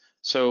text.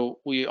 So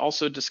we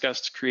also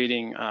discussed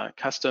creating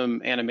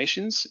custom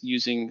animations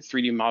using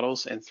 3D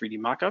models and 3D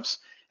mockups.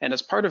 And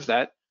as part of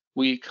that,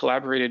 we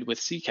collaborated with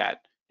CCAT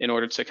in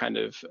order to kind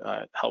of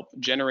help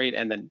generate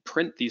and then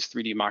print these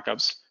 3D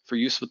mockups for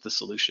use with the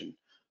solution.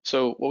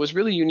 So what was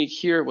really unique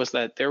here was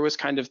that there was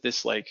kind of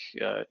this like,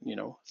 you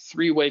know,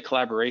 three-way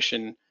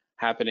collaboration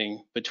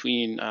happening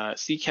between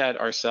CCAT,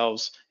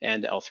 ourselves,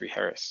 and L3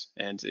 Harris.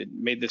 And it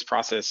made this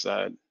process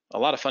a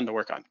lot of fun to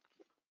work on.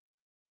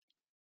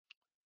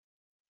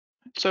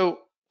 So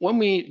when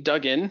we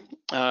dug in,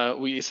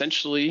 we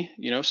essentially,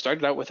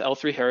 started out with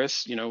L3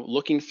 Harris,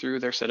 looking through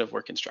their set of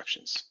work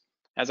instructions.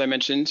 As I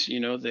mentioned,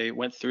 they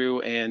went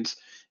through and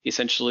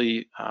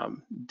essentially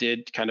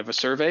did kind of a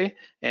survey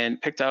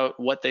and picked out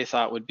what they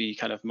thought would be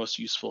kind of most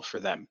useful for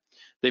them.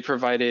 They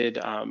provided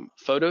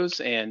photos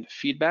and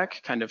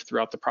feedback kind of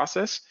throughout the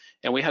process,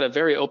 and we had a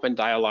very open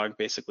dialogue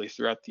basically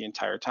throughout the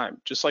entire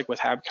time, just like with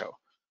Habco.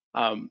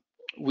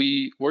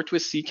 We worked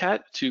with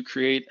CCAT to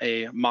create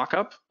a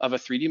mock-up of a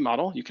 3D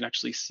model. You can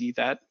actually see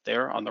that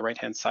there on the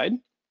right-hand side.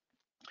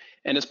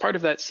 And as part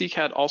of that,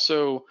 CCAT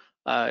also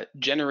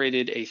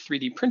generated a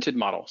 3D printed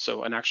model,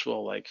 so an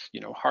actual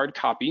hard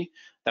copy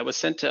that was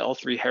sent to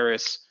L3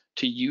 Harris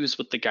to use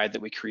with the guide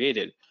that we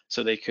created,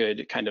 so they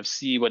could kind of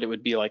see what it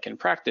would be like in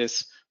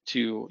practice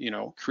to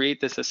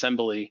create this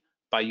assembly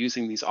by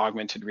using these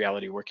augmented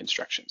reality work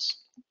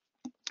instructions.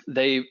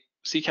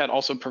 CCAT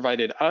also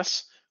provided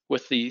us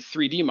with the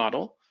 3D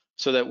model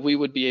so that we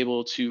would be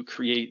able to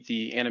create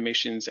the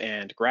animations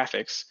and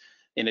graphics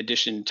in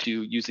addition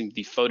to using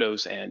the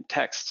photos and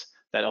text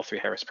that L3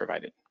 Harris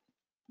provided.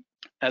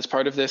 As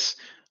part of this,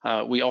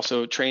 we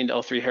also trained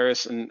L3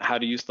 Harris in how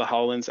to use the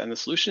HoloLens and the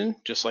solution,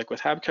 just like with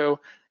Habco,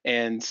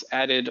 and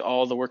added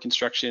all the work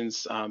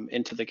instructions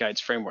into the guides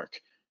framework.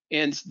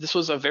 And this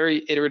was a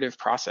very iterative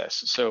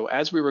process. So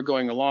as we were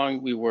going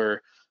along, we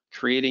were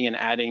creating and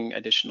adding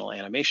additional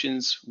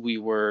animations. We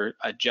were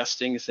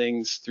adjusting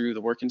things through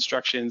the work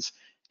instructions.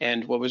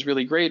 And what was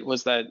really great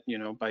was that,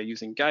 by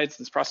using guides,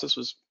 this process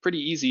was pretty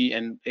easy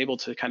and able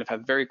to kind of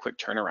have very quick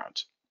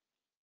turnaround.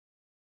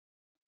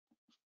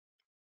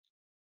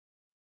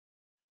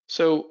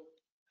 So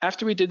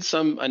after we did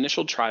some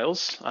initial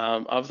trials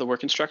of the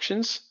work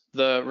instructions,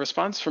 the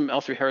response from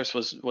L3 Harris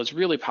was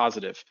really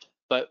positive,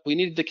 but we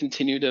needed to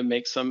continue to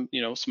make some,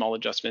 small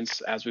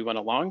adjustments as we went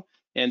along.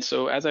 And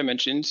so, as I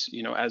mentioned,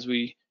 as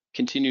we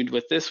continued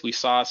with this, we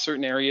saw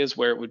certain areas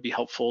where it would be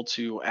helpful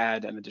to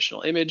add an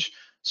additional image,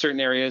 certain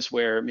areas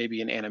where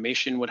maybe an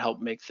animation would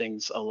help make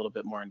things a little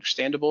bit more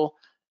understandable.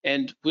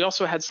 And we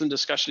also had some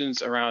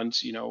discussions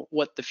around,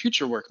 what the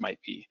future work might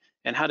be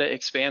and how to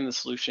expand the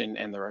solution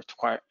and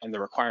the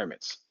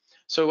requirements.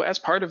 So as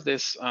part of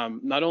this,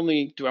 not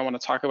only do I want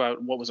to talk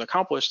about what was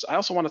accomplished, I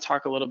also want to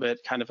talk a little bit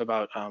kind of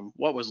about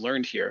what was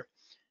learned here.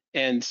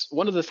 And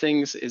one of the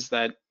things is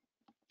that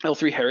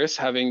L3 Harris,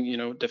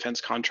 having defense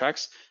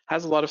contracts,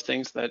 has a lot of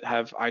things that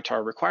have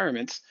ITAR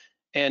requirements.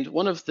 And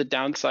one of the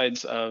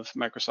downsides of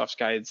Microsoft's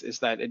guides is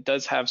that it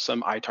does have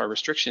some ITAR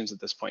restrictions at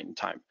this point in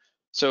time.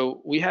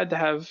 So we had to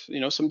have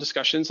some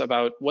discussions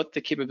about what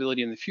the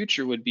capability in the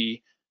future would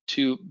be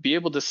to be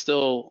able to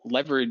still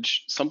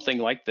leverage something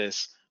like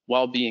this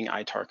while being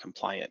ITAR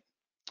compliant.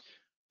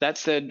 That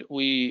said,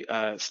 we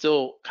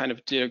still kind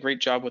of did a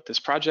great job with this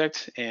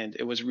project, and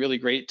it was really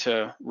great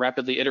to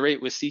rapidly iterate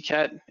with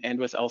CCAT and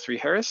with L3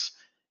 Harris.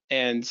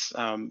 And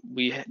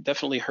we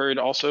definitely heard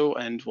also,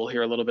 and we'll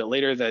hear a little bit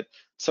later, that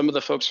some of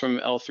the folks from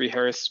L3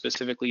 Harris,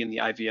 specifically in the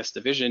IVS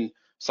division,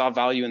 saw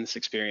value in this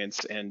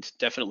experience and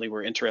definitely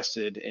were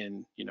interested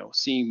in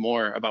seeing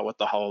more about what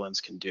the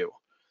HoloLens can do.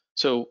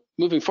 So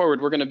moving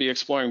forward, we're going to be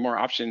exploring more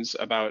options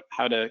about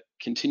how to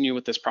continue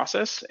with this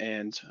process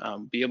and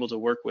be able to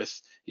work with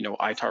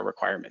ITAR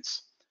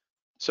requirements.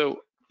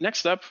 So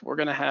next up, we're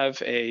going to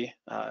have a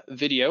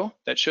video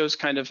that shows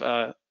kind of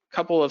a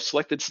couple of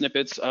selected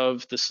snippets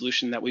of the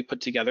solution that we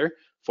put together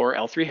for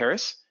L3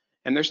 Harris.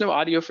 And there's no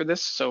audio for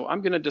this, so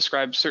I'm going to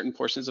describe certain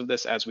portions of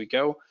this as we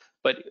go.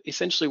 But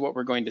essentially what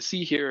we're going to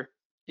see here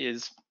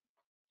is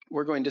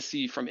we're going to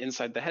see from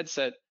inside the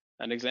headset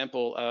an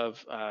example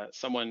of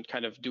someone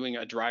kind of doing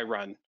a dry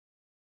run.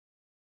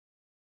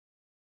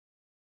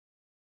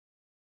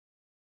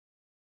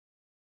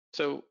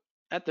 So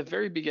at the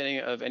very beginning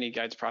of any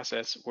guides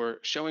process, we're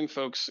showing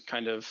folks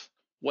kind of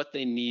what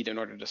they need in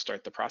order to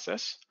start the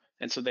process.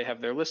 And so they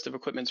have their list of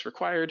equipments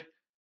required.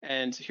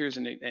 And here's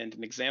an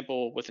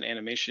example with an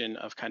animation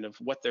of kind of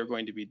what they're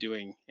going to be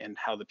doing and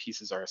how the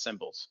pieces are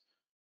assembled.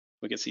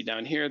 We can see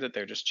down here that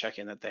they're just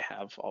checking that they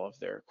have all of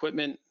their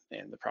equipment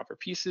and the proper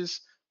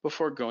pieces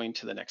before going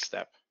to the next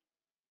step.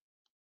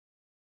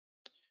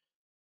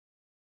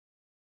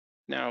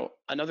 Now,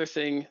 another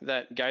thing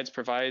that Guides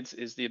provides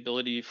is the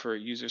ability for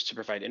users to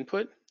provide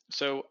input.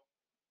 So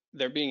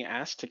they're being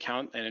asked to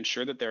count and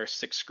ensure that there are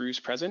 6 screws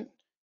present.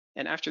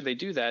 And after they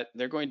do that,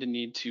 they're going to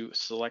need to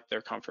select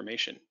their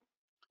confirmation.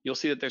 You'll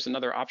see that there's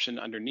another option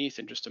underneath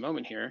in just a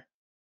moment here,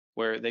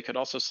 where they could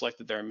also select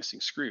that there are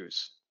missing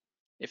screws.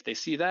 If they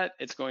see that,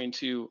 it's going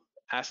to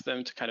ask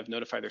them to kind of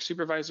notify their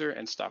supervisor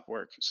and stop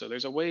work. So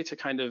there's a way to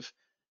kind of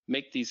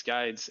make these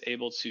guides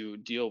able to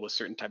deal with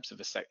certain types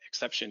of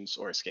exceptions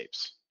or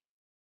escapes.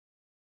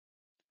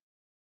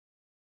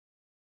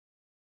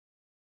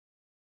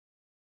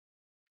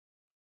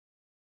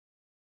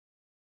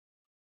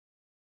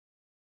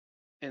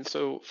 And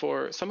so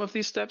for some of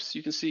these steps,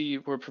 you can see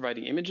we're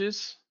providing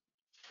images.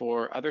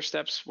 For other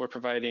steps, we're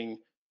providing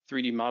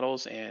 3D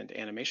models and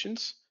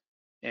animations.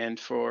 And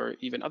for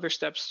even other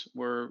steps,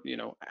 we're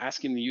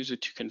asking the user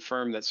to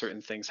confirm that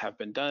certain things have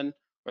been done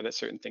or that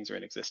certain things are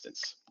in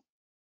existence.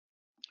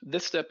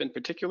 This step in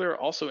particular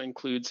also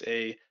includes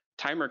a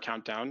timer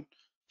countdown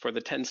for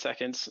the 10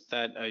 seconds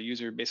that a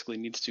user basically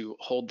needs to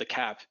hold the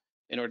cap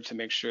in order to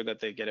make sure that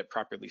they get it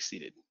properly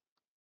seated.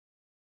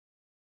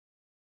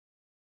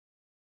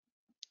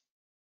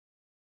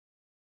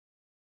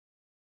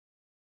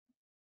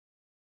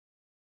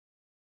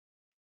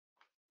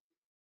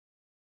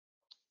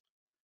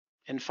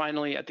 And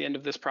finally, at the end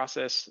of this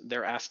process,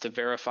 they're asked to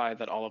verify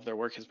that all of their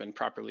work has been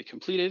properly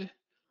completed,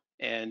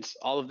 and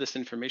all of this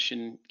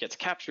information gets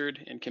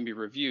captured and can be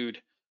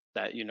reviewed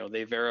that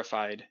they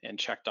verified and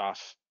checked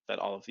off that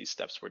all of these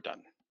steps were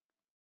done.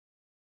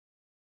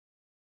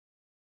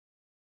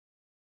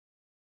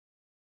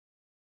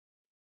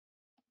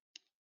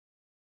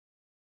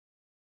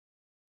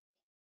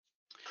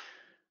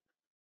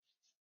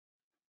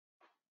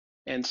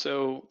 And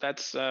so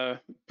that's a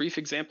brief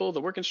example.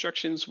 The work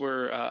instructions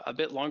were a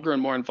bit longer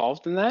and more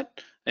involved than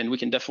that, and we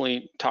can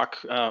definitely talk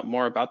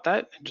more about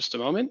that in just a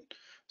moment.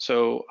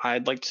 So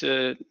I'd like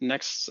to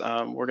next,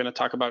 we're going to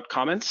talk about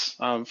comments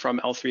from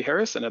L3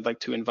 Harris, and I'd like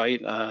to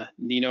invite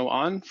Nino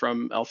on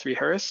from L3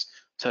 Harris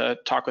to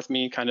talk with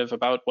me kind of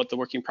about what the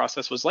working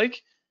process was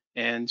like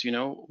and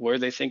where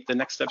they think the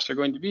next steps are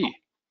going to be.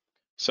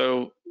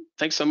 So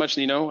thanks so much,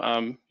 Nino.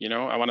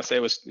 I want to say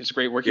it was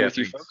great working with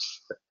you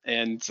folks.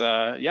 And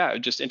yeah,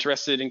 just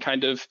interested in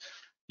kind of,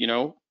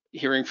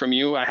 hearing from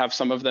you. I have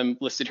some of them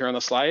listed here on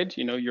the slide,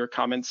 your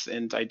comments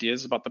and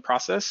ideas about the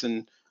process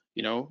and,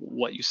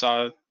 what you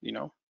saw,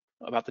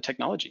 about the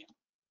technology.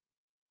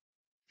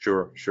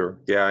 Sure.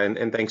 Yeah,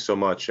 and thanks so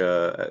much.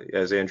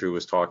 As Andrew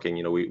was talking,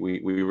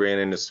 we ran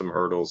into some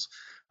hurdles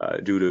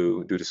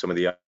due to some of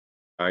the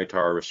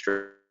ITAR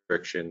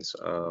restrictions,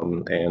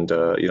 and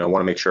I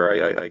want to make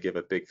sure I give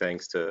a big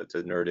thanks to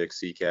NERDIC,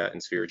 CCAT,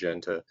 and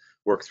SphereGen to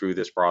work through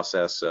this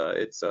process.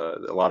 It's a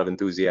lot of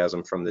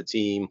enthusiasm from the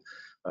team.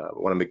 I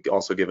want to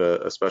also give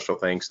a special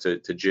thanks to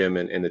Jim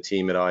and the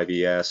team at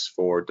IVS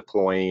for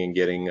deploying and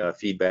getting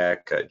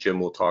feedback. Jim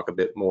will talk a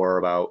bit more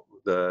about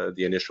the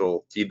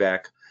initial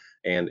feedback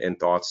and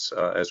thoughts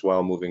as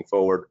well moving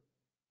forward.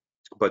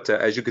 But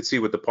as you can see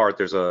with the part,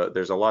 there's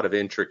a lot of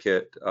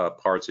intricate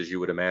parts, as you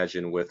would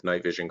imagine, with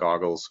night vision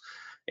goggles.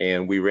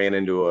 And we ran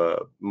into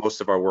most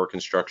of our work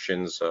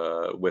instructions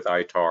with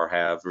ITAR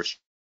have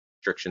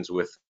restrictions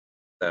with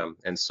them.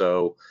 And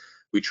so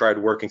we tried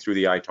working through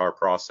the ITAR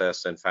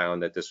process and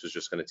found that this was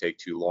just going to take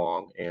too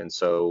long. And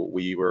so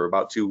we were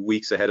about 2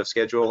 weeks ahead of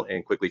schedule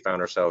and quickly found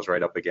ourselves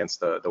right up against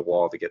the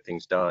wall to get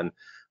things done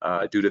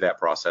due to that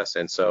process.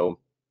 And so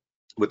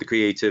with the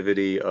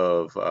creativity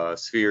of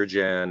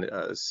SphereGen,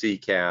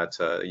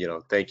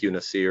 CCAT, thank you,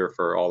 Nasir,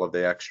 for all of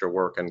the extra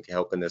work and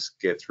helping this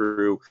get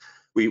through.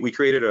 We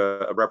created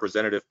a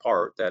representative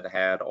part that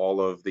had all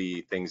of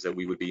the things that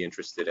we would be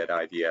interested at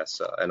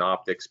IVS, an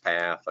optics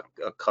path,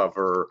 a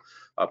cover,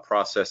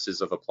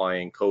 processes of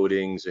applying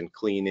coatings and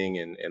cleaning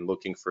and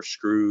looking for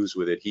screws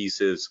with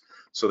adhesives.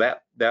 So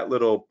that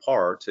little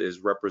part is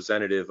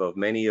representative of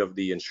many of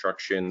the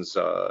instructions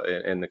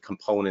and the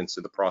components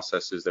of the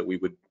processes that we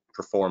would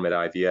perform at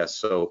IVS.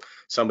 So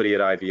somebody at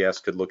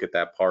IVS could look at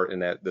that part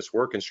and this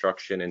work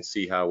instruction and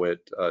see how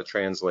it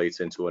translates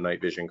into a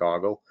night vision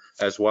goggle,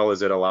 as well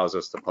as it allows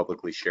us to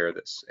publicly share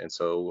this. And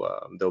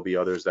so there'll be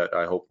others that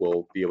I hope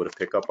will be able to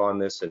pick up on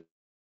this and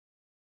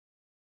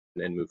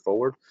move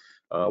forward.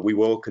 We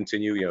will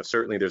continue,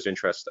 certainly there's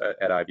interest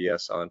at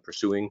IVS on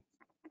pursuing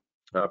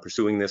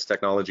this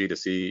technology to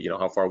see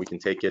how far we can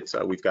take it.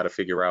 We've got to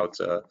figure out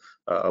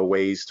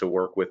ways to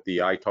work with the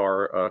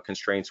ITAR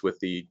constraints with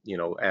the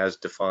as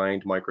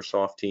defined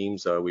Microsoft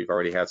teams. We've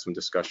already had some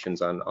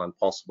discussions on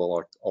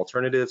possible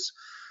alternatives,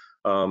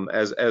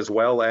 as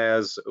well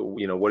as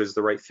what is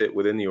the right fit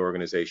within the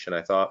organization.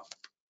 I thought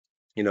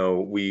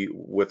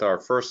with our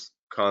first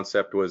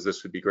concept was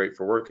this would be great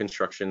for work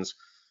instructions.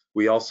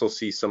 We also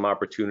see some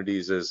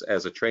opportunities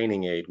as a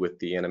training aid with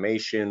the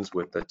animations,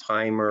 with the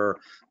timer,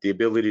 the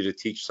ability to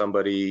teach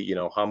somebody,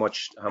 how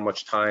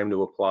much time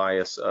to apply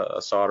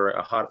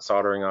a hot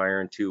soldering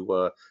iron to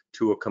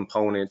a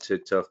component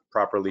to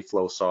properly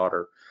flow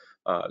solder.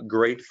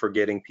 Great for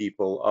getting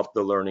people up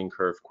the learning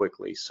curve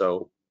quickly.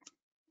 So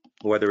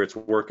whether it's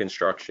work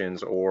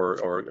instructions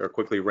or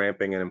quickly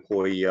ramping an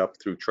employee up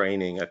through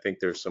training, I think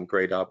there's some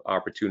great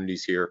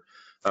opportunities here.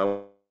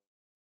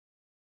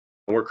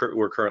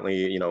 We're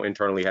currently,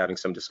 internally having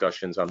some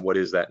discussions on what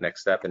is that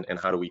next step and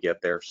how do we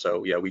get there.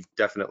 So yeah, we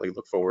definitely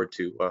look forward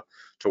to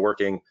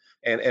working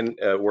and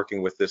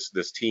working with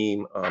this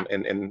team.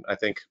 And I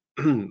think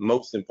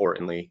most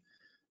importantly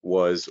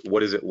was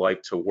what is it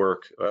like to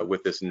work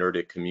with this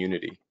NERDIC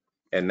community?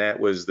 And that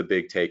was the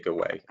big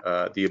takeaway.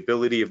 The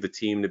ability of the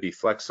team to be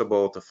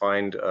flexible, to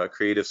find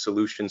creative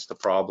solutions to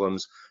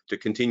problems, to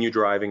continue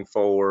driving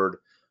forward,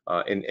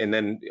 and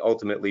then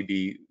ultimately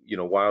be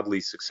wildly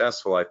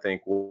successful, I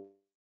think,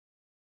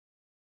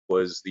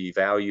 was the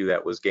value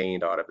that was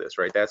gained out of this,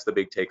 right? That's the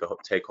big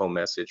take-home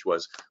message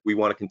was we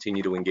want to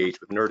continue to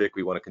engage with NERDIC.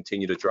 We want to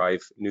continue to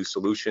drive new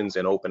solutions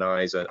and open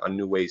eyes on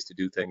new ways to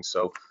do things.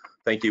 So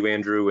thank you,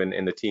 Andrew,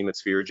 and the team at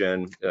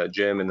SphereGen,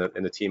 Jim, and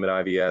the team at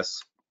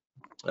IVS.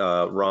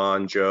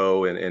 Ron,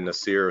 Joe, and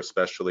Nasir,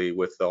 especially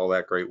with all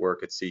that great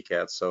work at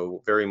CCAT.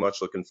 So very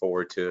much looking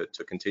forward to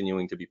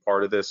continuing to be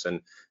part of this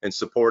and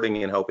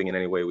supporting and helping in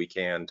any way we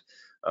can.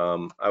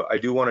 I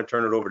do want to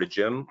turn it over to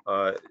Jim.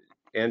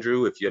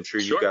 Andrew, I'm sure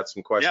you've got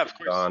some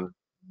questions on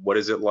what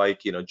is it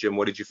like, Jim,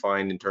 what did you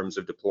find in terms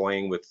of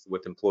deploying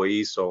with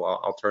employees? So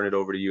I'll turn it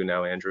over to you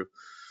now, Andrew.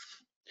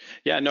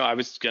 Yeah, no, I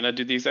was gonna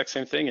do the exact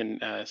same thing.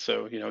 And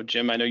so,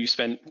 Jim, I know you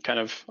spent kind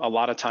of a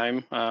lot of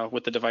time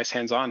with the device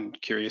hands-on.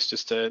 Curious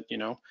just to,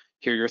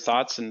 hear your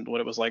thoughts and what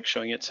it was like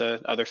showing it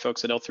to other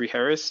folks at L3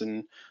 Harris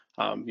and,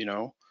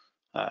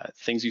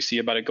 things you see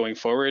about it going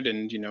forward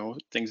and,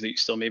 things that you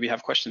still maybe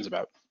have questions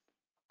about.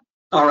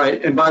 All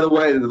right, and by the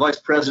way, the Vice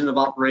President of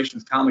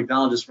Operations, Tom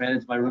McDonald, just ran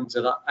into my room and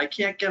said, I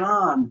can't get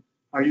on.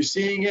 Are you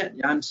seeing it?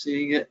 Yeah, I'm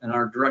seeing it. And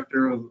our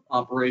Director of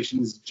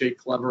Operations, Jake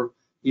Clever,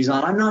 he's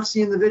on. I'm not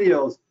seeing the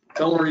videos.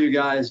 Don't worry, you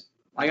guys.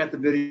 I got the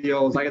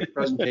videos. I got the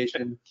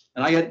presentation,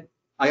 and I got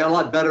a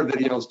lot better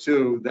videos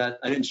too that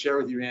I didn't share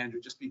with you, Andrew,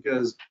 just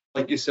because,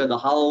 like you said, the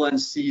HoloLens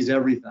sees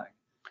everything,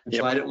 and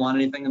so I didn't want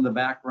anything in the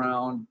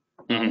background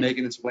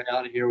making its way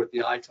out of here with the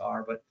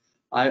ITAR. But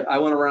I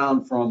went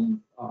around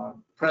from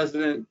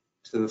president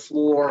to the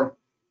floor.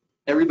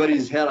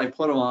 Everybody's head I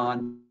put them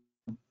on.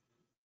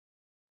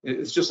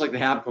 It's just like the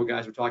Habco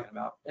guys were talking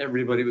about.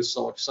 Everybody was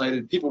so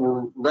excited. People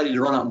were ready to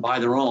run out and buy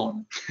their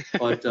own,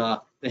 but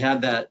they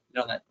had that,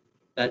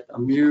 that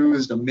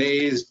amused,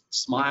 amazed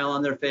smile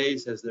on their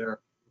face as they're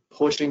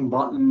pushing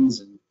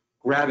buttons and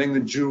grabbing the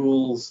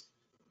jewels,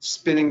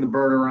 spinning the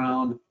bird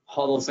around,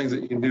 all those things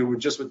that you can do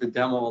just with the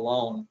demo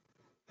alone.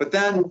 But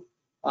then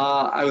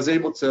I was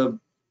able to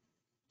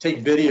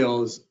take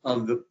videos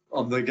of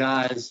the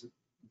guys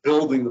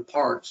building the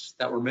parts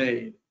that were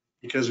made,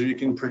 because you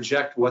can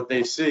project what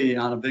they see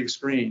on a big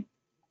screen.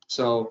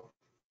 So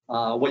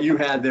what you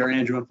had there,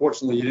 Andrew,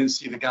 unfortunately, you didn't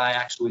see the guy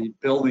actually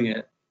building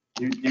it.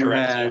 You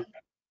had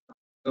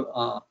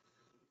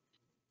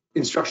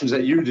instructions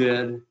that you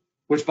did,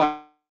 which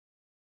by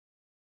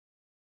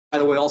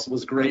the way also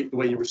was great, the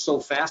way you were so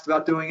fast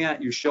about doing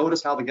it. You showed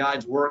us how the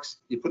guides works.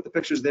 You put the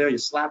pictures there, you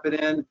slap it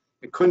in.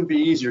 It couldn't be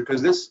easier,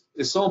 because this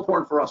is so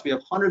important for us. We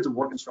have hundreds of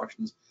work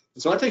instructions.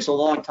 And so it takes a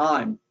long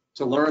time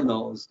to learn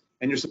those.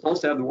 And you're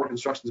supposed to have the work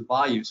instructions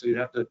by you. So you'd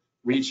have to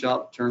reach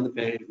up, turn the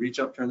page, reach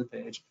up, turn the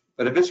page.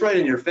 But if it's right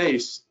in your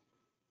face,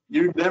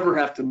 you never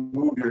have to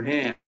move your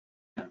hand.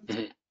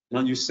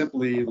 You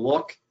simply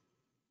look,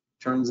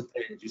 turns the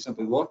page. You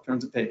simply look,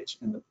 turns the page.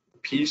 And the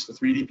piece, the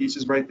 3D piece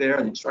is right there.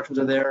 The instructions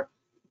are there.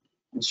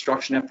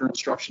 Instruction after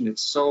instruction.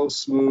 It's so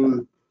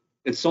smooth.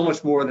 It's so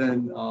much more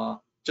than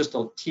just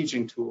a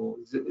teaching tool.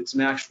 It's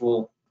an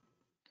actual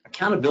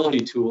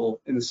accountability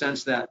tool, in the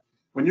sense that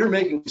when you're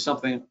making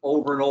something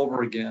over and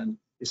over again,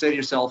 you say to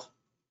yourself,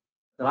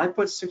 did I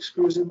put 6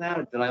 screws in that,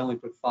 or did I only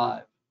put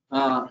 5?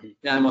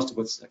 Yeah, I must have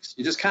put 6.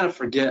 You just kind of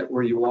forget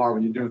where you are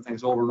when you're doing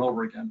things over and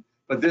over again.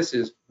 But this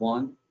is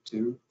 1,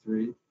 2,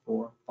 3,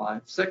 4,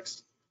 5,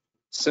 6.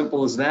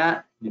 Simple as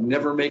that. You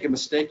never make a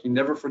mistake. You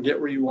never forget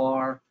where you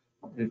are.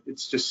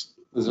 It's just,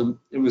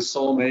 it was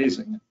so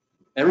amazing.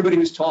 Everybody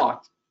who's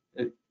talked,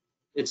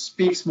 it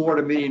speaks more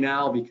to me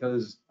now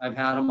because I've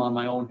had them on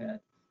my own head.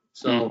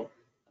 So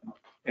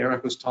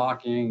Eric was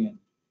talking,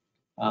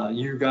 and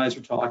you guys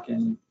were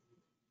talking,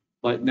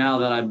 but now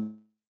that I've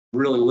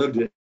really lived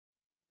it,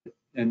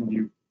 and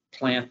you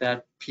plant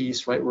that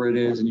piece right where it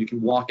is, and you can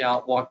walk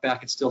out, walk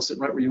back, it's still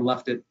sitting right where you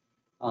left it.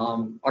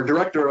 Our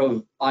director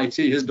of IT,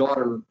 his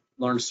daughter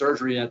learned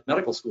surgery at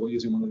medical school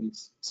using one of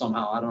these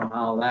somehow. I don't know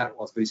how that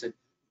was, but he said,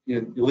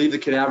 you leave the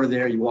cadaver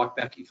there, you walk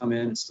back, you come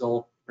in, it's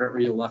still right where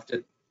you left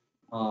it.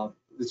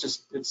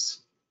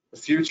 The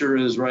future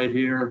is right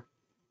here.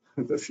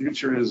 The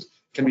future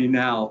can be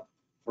now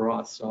for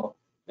us. So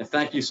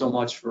thank you so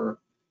much for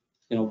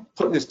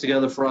putting this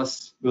together for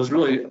us. It was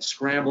really a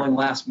scrambling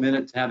last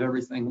minute to have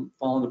everything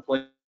fall into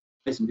place,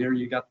 and here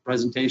you got the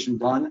presentation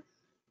done,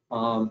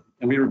 and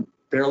we were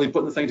barely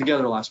putting the thing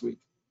together last week.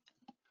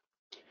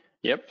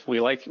 Yep, we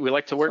like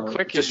to work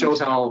quick. It just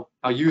shows how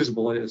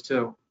usable it is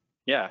too.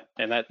 Yeah,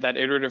 and that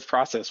iterative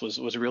process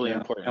was really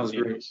important. That was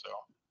great. So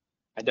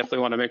I definitely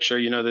want to make sure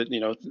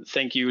that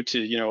thank you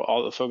to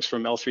all the folks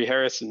from L3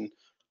 Harris and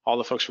all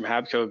the folks from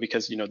Habco,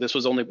 because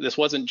this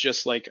wasn't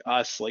just like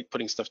us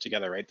putting stuff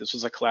together, right? This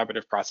was a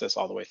collaborative process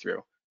all the way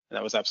through, and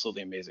that was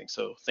absolutely amazing.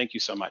 So thank you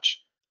so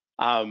much.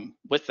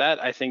 With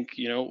that, I think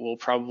we'll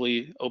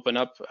probably open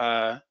up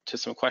to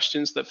some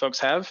questions that folks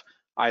have,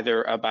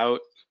 either about,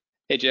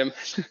 hey Jim,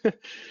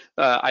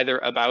 either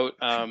about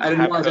I didn't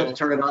realize I had to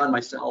turn it on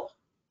myself.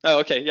 Oh,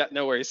 okay, yeah,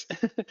 no worries.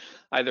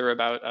 Either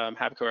about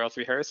Habco or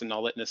L3 Harris, and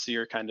I'll let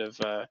Nasir kind of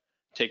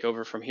take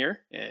over from here,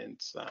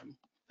 and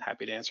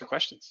happy to answer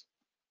questions.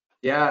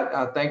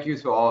 Yeah, thank you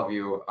to all of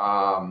you,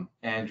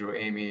 Andrew,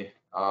 Amy,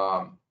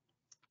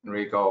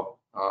 Enrico,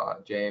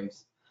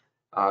 James,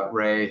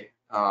 Ray,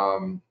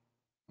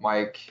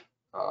 Mike.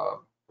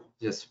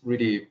 Just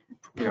really,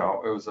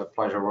 it was a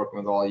pleasure working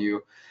with all of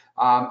you.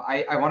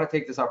 I want to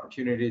take this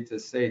opportunity to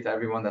say to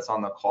everyone that's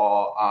on the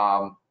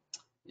call,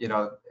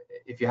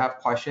 if you have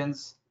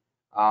questions,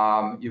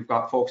 You've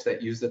got folks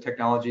that use the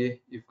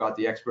technology. You've got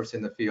the experts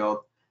in the field.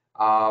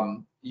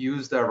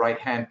 Use the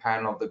right-hand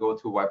panel of the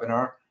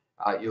GoToWebinar.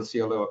 You'll see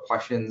a little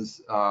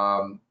questions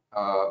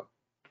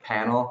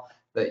panel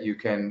that you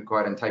can go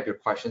ahead and type your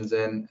questions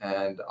in,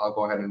 and I'll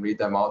go ahead and read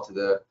them out to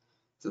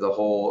the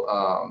whole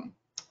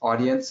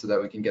audience so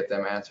that we can get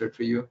them answered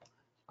for you.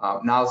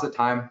 Now's the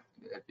time.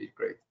 It'd be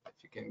great if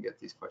you can get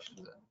these questions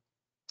in.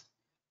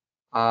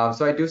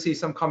 So I do see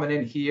some coming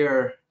in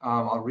here.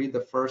 I'll read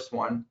the first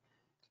one.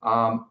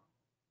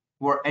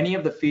 Were any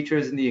of the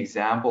features in the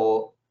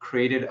example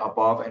created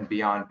above and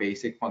beyond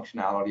basic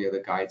functionality of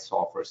the guide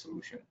software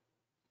solution?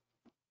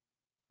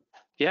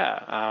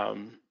 Yeah,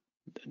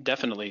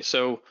 definitely.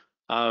 So,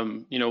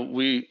 you know,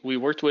 we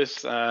worked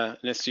with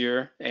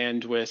Nasir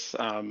and with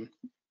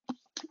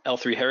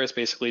L3 Harris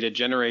basically to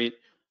generate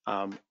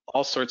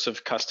all sorts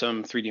of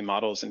custom 3D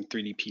models and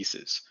 3D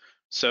pieces.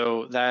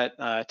 So that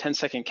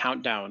 10-second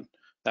countdown,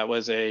 that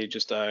was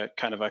just a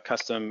kind of a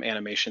custom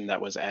animation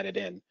that was added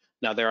in.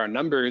 Now there are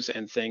numbers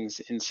and things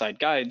inside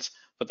guides,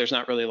 but there's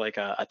not really like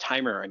a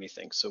timer or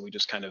anything. So we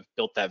just kind of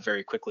built that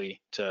very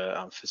quickly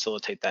to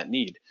facilitate that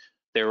need.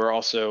 There were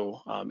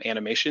also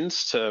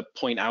animations to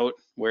point out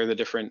where the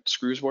different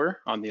screws were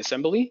on the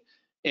assembly.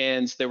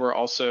 And there were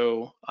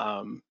also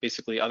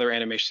basically other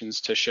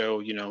animations to show,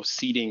 you know,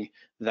 seating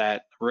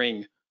that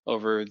ring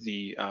over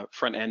the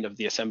front end of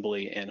the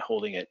assembly and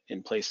holding it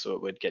in place so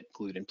it would get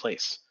glued in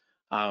place.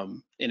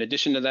 In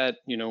addition to that,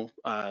 you know,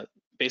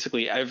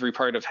 basically every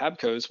part of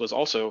Habco's was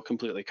also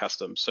completely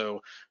custom.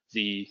 So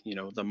the, you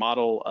know, the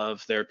model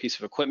of their piece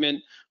of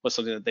equipment was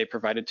something that they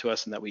provided to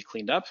us and that we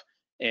cleaned up.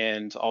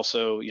 And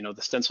also, you know,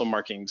 the stencil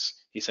markings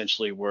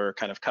essentially were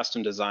kind of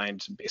custom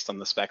designed based on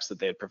the specs that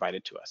they had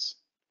provided to us.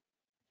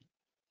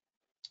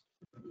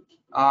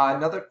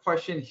 Another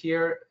question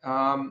here.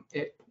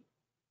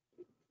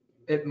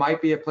 It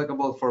might be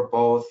applicable for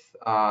both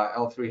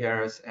L3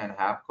 Harris and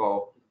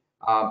Habco.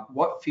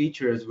 What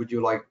features would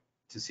you like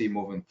to see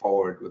moving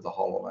forward with the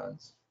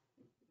HoloLens?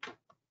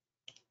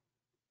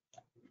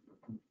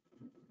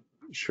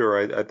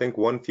 Sure, I think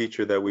one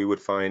feature that we would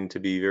find to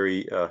be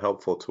very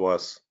helpful to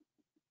us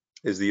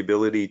is the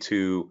ability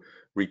to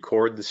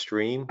record the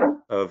stream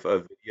of a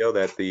video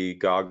that the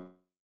goggle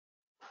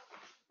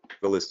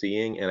is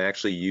seeing and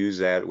actually use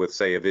that with,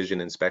 say, a vision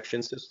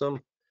inspection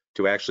system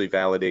to actually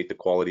validate the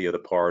quality of the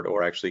part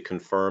or actually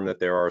confirm that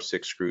there are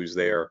 6 screws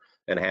there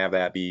and have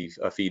that be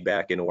a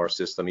feedback into our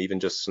system, even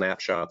just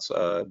snapshots,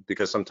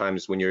 because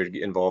sometimes when you're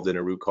involved in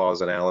a root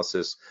cause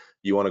analysis,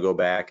 you want to go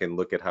back and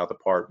look at how the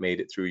part made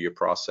it through your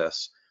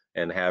process,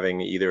 and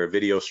having either a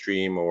video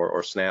stream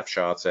or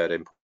snapshots at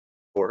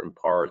important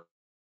parts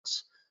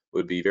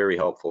would be very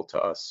helpful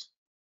to us.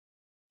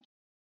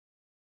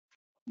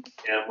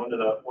 And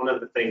one of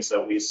the things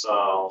that we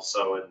saw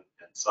also and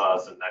saw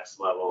as the next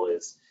level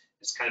is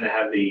kind of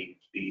have the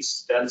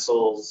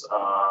stencils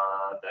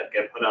that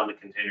get put on the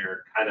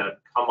container kind of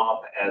come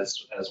up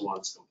as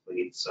one's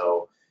complete.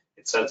 So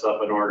it sets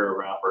up an order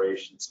of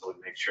operations so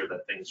we make sure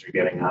that things are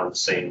getting on the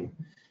same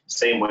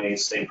way,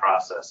 same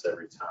process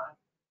every time.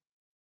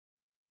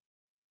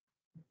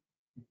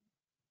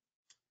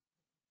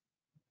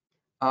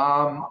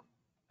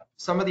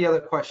 Some of the other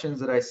questions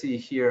that I see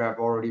here have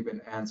already been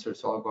answered,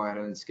 so I'll go ahead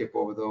and skip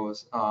over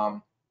those.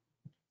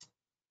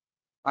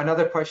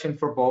 Another question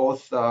for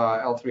both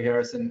L3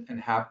 Harris and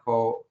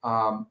Habco,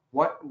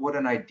 what would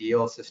an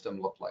ideal system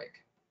look like?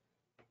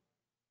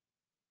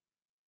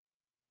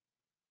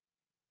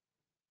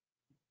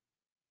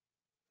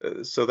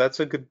 So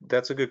that's a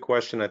good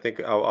question. I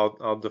think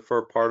I'll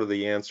defer part of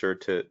the answer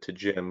to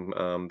Jim,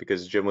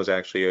 because Jim was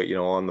actually you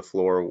know, on the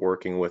floor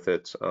working with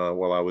it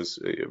while I was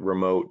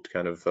remote,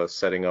 kind of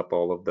setting up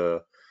all of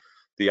the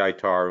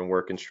ITAR and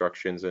work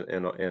instructions and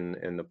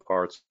the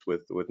parts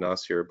with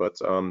Nasir. But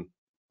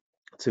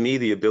to me,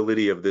 the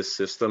ability of this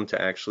system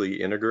to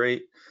actually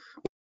integrate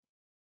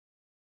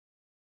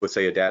with,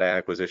 say, a data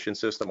acquisition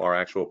system, our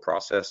actual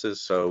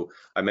processes. So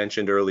I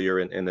mentioned earlier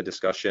in the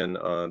discussion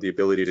the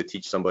ability to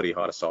teach somebody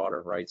how to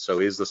solder, right? So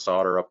is the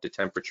solder up to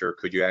temperature?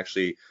 Could you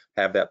actually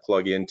have that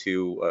plug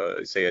into,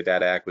 say, a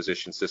data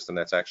acquisition system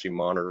that's actually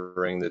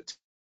monitoring the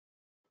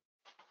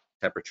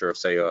temperature of,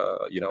 say,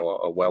 you know,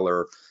 a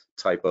Weller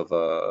type of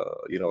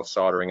you know,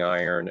 soldering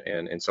iron,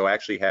 and so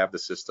actually have the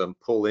system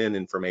pull in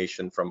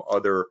information from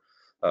other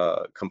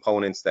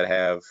components that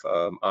have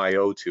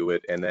I/O to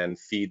it, and then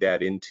feed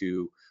that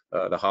into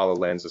the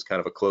HoloLens as kind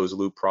of a closed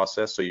loop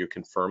process. So you're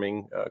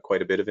confirming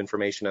quite a bit of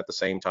information at the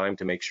same time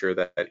to make sure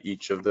that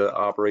each of the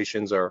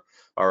operations are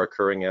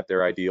occurring at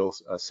their ideal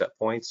set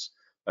points,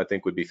 I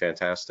think would be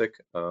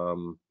fantastic.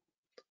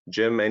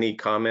 Jim, any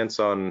comments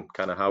on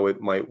kind of how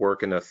it might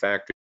work in a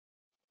factory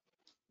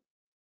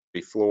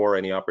floor?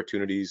 Any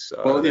opportunities?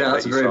 Well, yeah,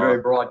 that's a very, very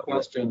broad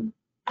question.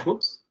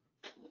 Whoops.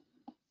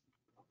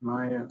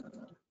 My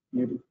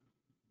muted.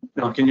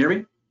 No, can you hear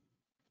me?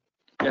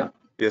 Yeah.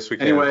 Yes, we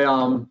can. Anyway,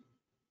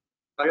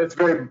 it's a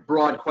very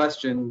broad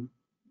question.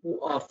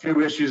 A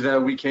few issues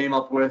that we came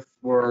up with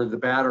were the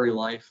battery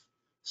life.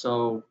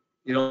 So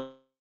you don't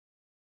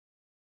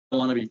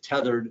want to be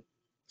tethered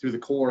through the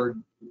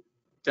cord,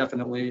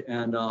 definitely.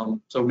 And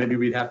so maybe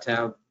we'd have to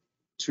have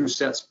 2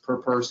 sets per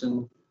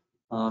person.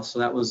 So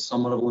that was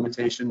somewhat of a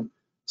limitation.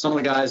 Some of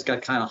the guys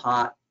got kind of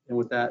hot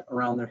with that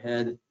around their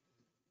head.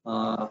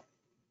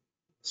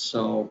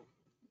 So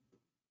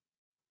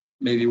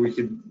maybe we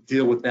could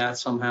deal with that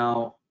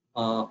somehow.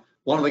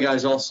 One of the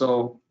guys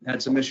also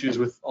had some issues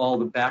with all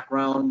the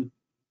background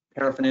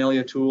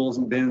paraphernalia, tools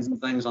and bins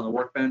and things on the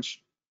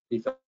workbench. He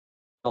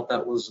felt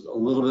that was a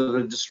little bit of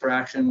a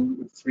distraction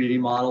with 3D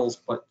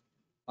models, but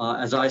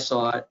as I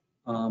saw it,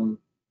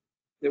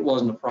 it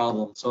wasn't a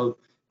problem. So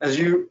as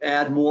you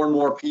add more and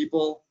more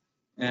people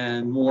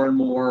and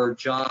more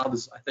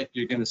jobs, I think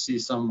you're going to see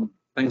some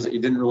things that you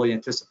didn't really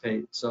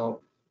anticipate.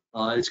 So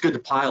it's good to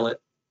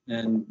pilot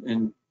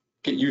and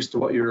get used to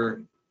what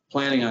you're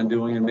planning on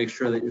doing and make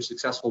sure that you're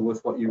successful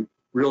with what you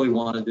really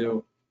want to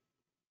do.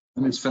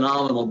 I mean, it's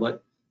phenomenal,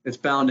 but it's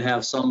bound to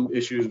have some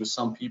issues with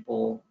some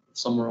people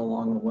somewhere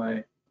along the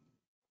way.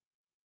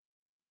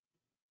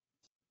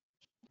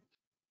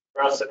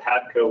 For us at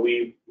HAPCO,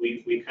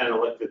 we kind of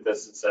looked at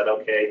this and said,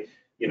 okay,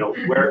 you know,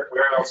 where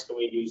else can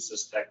we use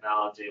this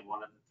technology? And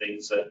one of the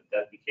things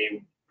that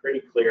became pretty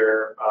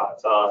clear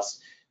to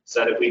us is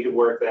that if we could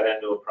work that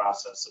into a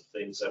process of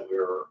things that we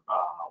were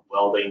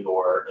welding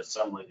or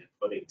assembling and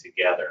putting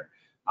together.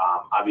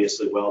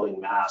 Obviously, welding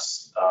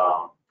masks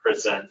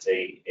present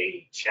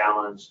a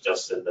challenge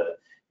just in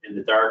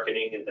the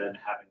darkening, and then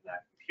having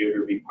that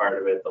computer be part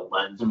of it, the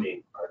lens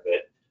being part of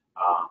it.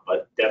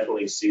 But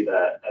definitely see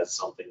that as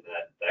something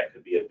that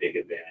could be a big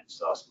advantage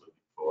to us moving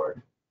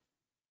forward.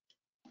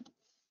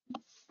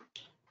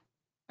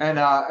 And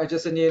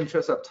just in the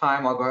interest of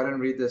time, I'll go ahead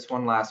and read this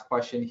one last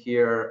question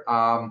here.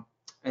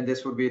 And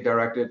this would be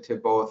directed to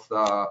both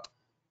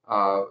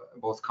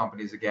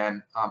companies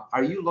again.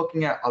 Are you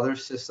looking at other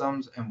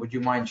systems, and would you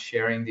mind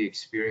sharing the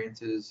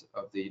experiences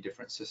of the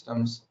different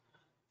systems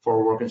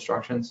for work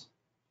instructions?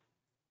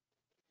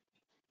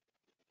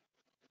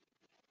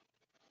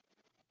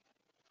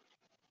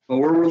 Well,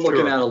 we're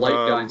looking Sure. at a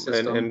light guide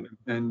system,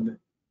 and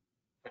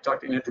I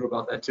talked to Andrew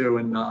about that too.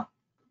 And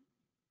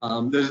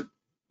there's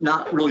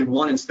not really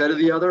one instead of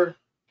the other.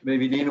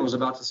 Maybe Nina was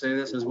about to say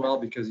this as well,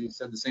 because he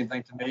said the same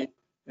thing to me.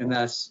 And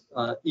that's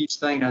each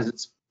thing has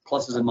its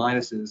pluses and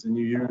minuses, and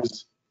you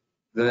use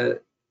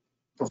the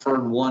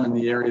preferred one in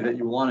the area that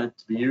you want it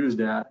to be used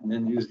at, and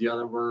then use the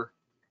other where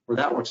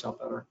that works out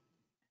better.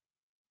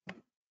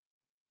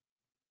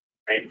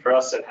 Right. For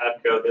us at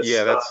HAPCO, this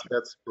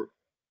that's.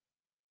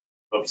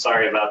 Oh,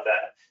 sorry about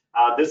that.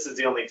 This is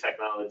the only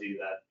technology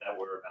that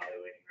we're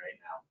evaluating right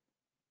now.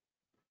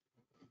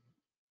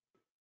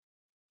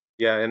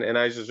 Yeah, and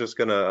I was just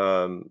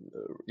gonna,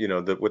 you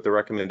know, with the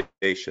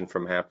recommendation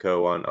from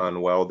HAPCO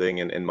on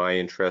welding and my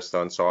interest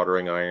on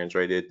soldering irons,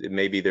 right?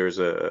 Maybe there's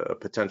a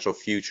potential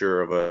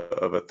future of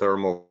a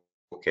thermal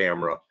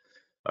camera.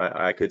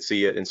 I could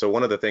see it, and so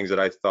one of the things that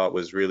I thought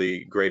was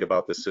really great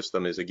about this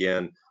system is,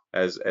 again,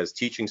 as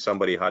teaching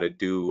somebody how to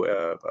do,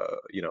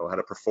 you know, how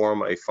to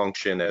perform a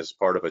function as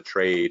part of a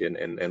trade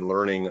and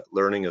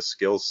learning a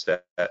skill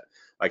set.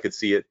 I could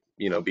see it,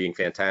 you know, being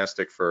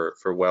fantastic for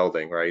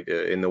welding, right?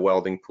 In the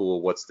welding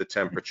pool, what's the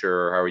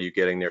temperature? How are you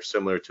getting there?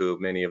 Similar to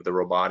many of the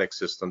robotic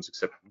systems,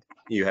 except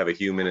you have a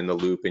human in the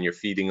loop and you're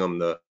feeding them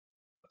the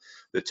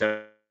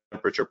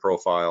temperature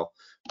profile.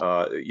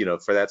 You know,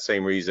 for that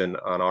same reason,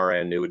 on our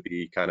end, it would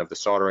be kind of the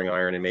soldering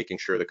iron and making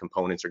sure the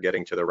components are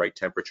getting to the right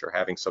temperature,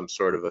 having some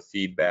sort of a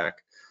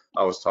feedback.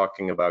 I was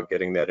talking about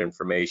getting that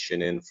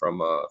information in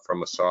from a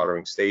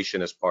soldering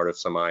station as part of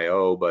some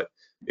I/O, but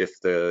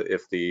if the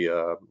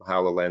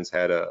HoloLens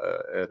had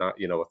a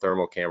you know, a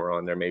thermal camera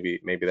on there, maybe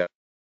that.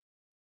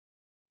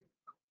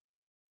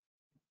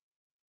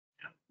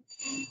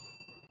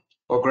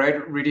 Well,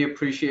 Greg, really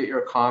appreciate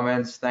your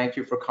comments. Thank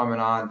you for coming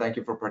on. Thank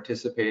you for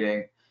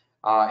participating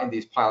in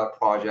these pilot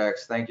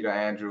projects. Thank you to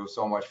Andrew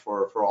so much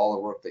for all the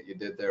work that you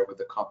did there with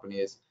the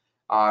companies.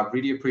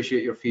 Really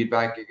appreciate your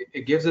feedback.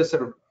 It gives us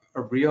a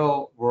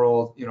real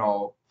world, you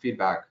know,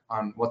 feedback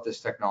on what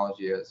this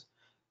technology is.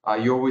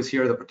 You always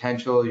hear the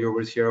potential, you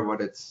always hear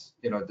what it's,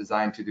 you know,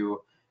 designed to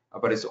do,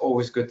 but it's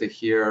always good to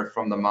hear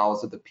from the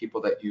mouths of the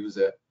people that use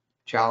it,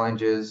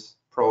 challenges,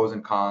 pros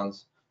and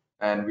cons,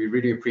 and we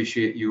really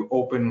appreciate you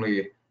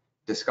openly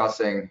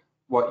discussing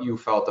what you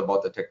felt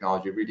about the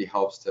technology. It really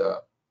helps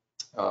to,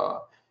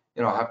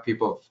 you know, have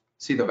people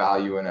see the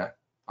value in it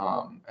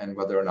and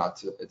whether or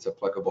not it's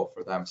applicable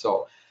for them.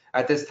 So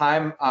at this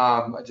time,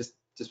 I just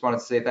wanted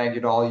to say thank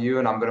you to all of you,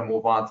 and I'm going to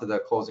move on to the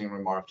closing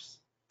remarks.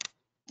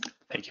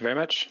 Thank you very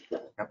much.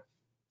 Yep.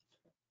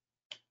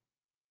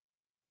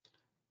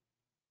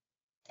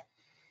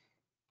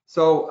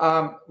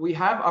 So we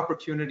have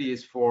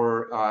opportunities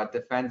for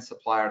defense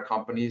supplier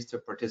companies to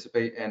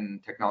participate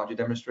in technology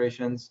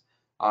demonstrations,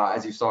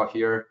 as you saw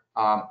here.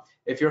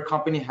 If your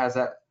company has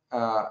had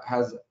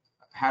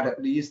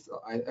at least,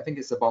 I think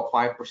it's about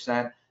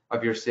 5%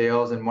 of your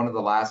sales in one of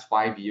the last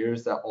 5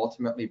 years that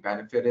ultimately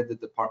benefited the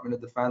Department of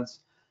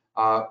Defense,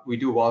 we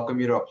do welcome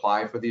you to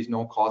apply for these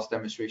no-cost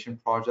demonstration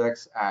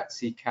projects at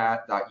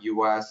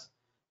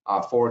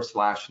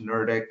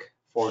ccat.us/NERDIC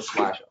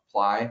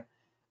www.spherigen.us/apply.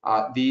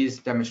 These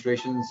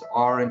demonstrations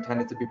are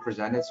intended to be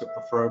presented, so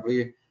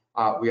preferably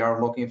we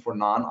are looking for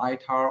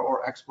non-ITAR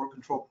or export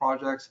control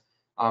projects.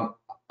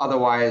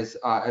 Otherwise,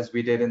 as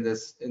we did in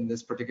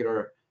this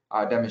particular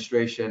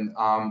demonstration,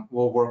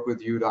 we'll work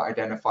with you to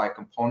identify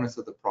components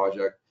of the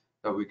project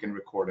that we can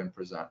record and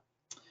present.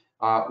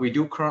 We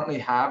do currently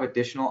have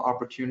additional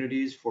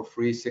opportunities for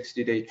free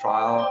 60-day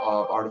trial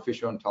of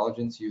artificial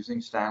intelligence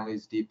using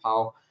Stanley's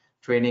DeepHow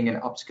training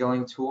and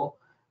upskilling tool.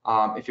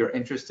 If you're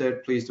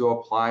interested, please do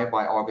apply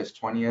by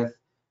August 20th.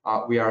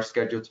 We are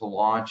scheduled to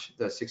launch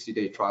the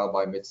 60-day trial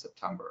by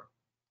mid-September.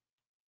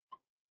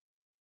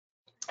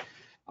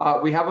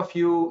 We have a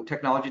few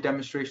technology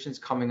demonstrations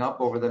coming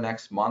up over the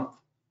next month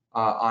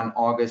on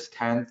August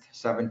 10th,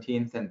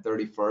 17th, and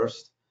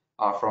 31st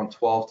from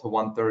 12 to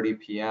 1:30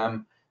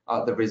 p.m.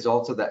 The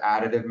results of the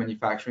additive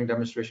manufacturing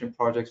demonstration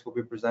projects will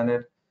be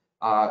presented.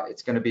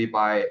 It's going to be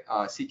by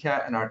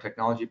CCAT and our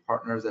technology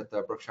partners at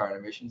the Berkshire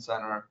Innovation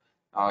Center,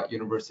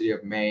 University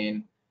of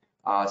Maine,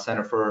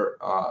 Center for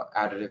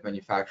Additive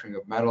Manufacturing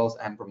of Metals,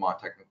 and Vermont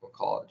Technical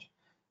College.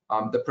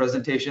 The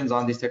presentations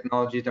on these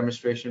technology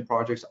demonstration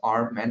projects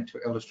are meant to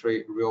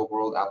illustrate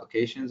real-world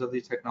applications of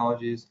these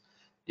technologies,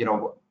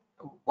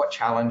 what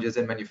challenges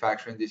in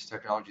manufacturing these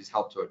technologies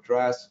help to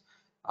address,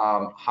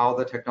 how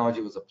the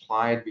technology was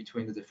applied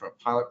between the different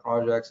pilot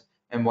projects,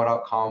 and what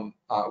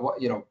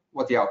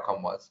the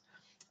outcome was.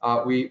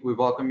 We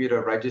welcome you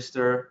to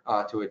register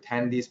to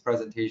attend these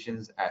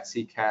presentations at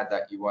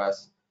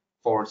ccad.us/NERDIC.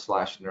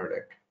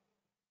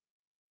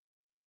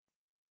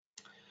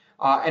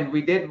 And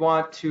we did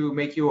want to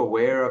make you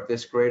aware of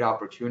this great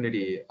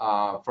opportunity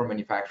for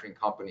manufacturing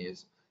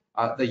companies.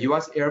 The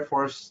U.S. Air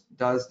Force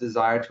does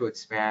desire to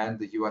expand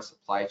the U.S.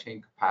 supply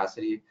chain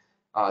capacity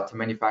to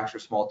manufacture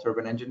small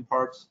turbine engine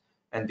parts,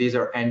 and these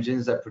are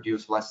engines that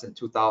produce less than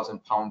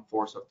 2,000 pound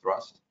force of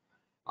thrust.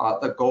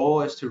 The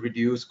goal is to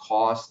reduce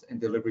cost and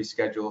delivery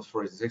schedules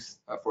for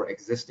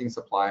existing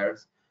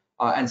suppliers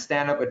and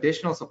stand up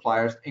additional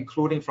suppliers,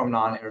 including from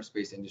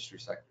non-aerospace industry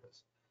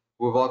sectors.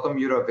 We welcome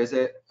you to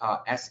visit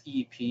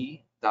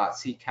sep.ccat.us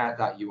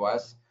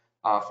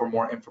for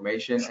more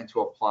information and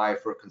to apply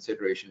for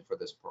consideration for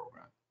this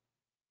program.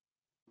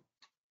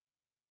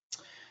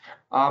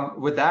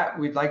 With that,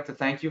 we'd like to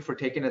thank you for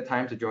taking the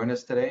time to join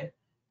us today.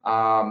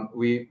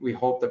 We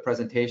hope the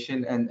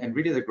presentation and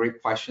really the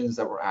great questions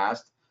that were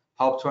asked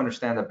help to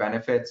understand the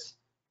benefits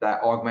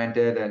that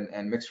augmented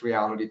and mixed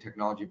reality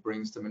technology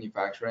brings to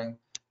manufacturing.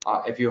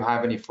 If you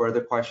have any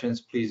further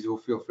questions, please do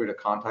feel free to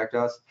contact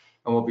us,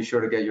 and we'll be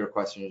sure to get your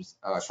questions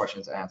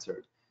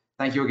answered.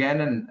 Thank you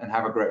again, and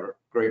have a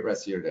great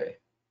rest of your day.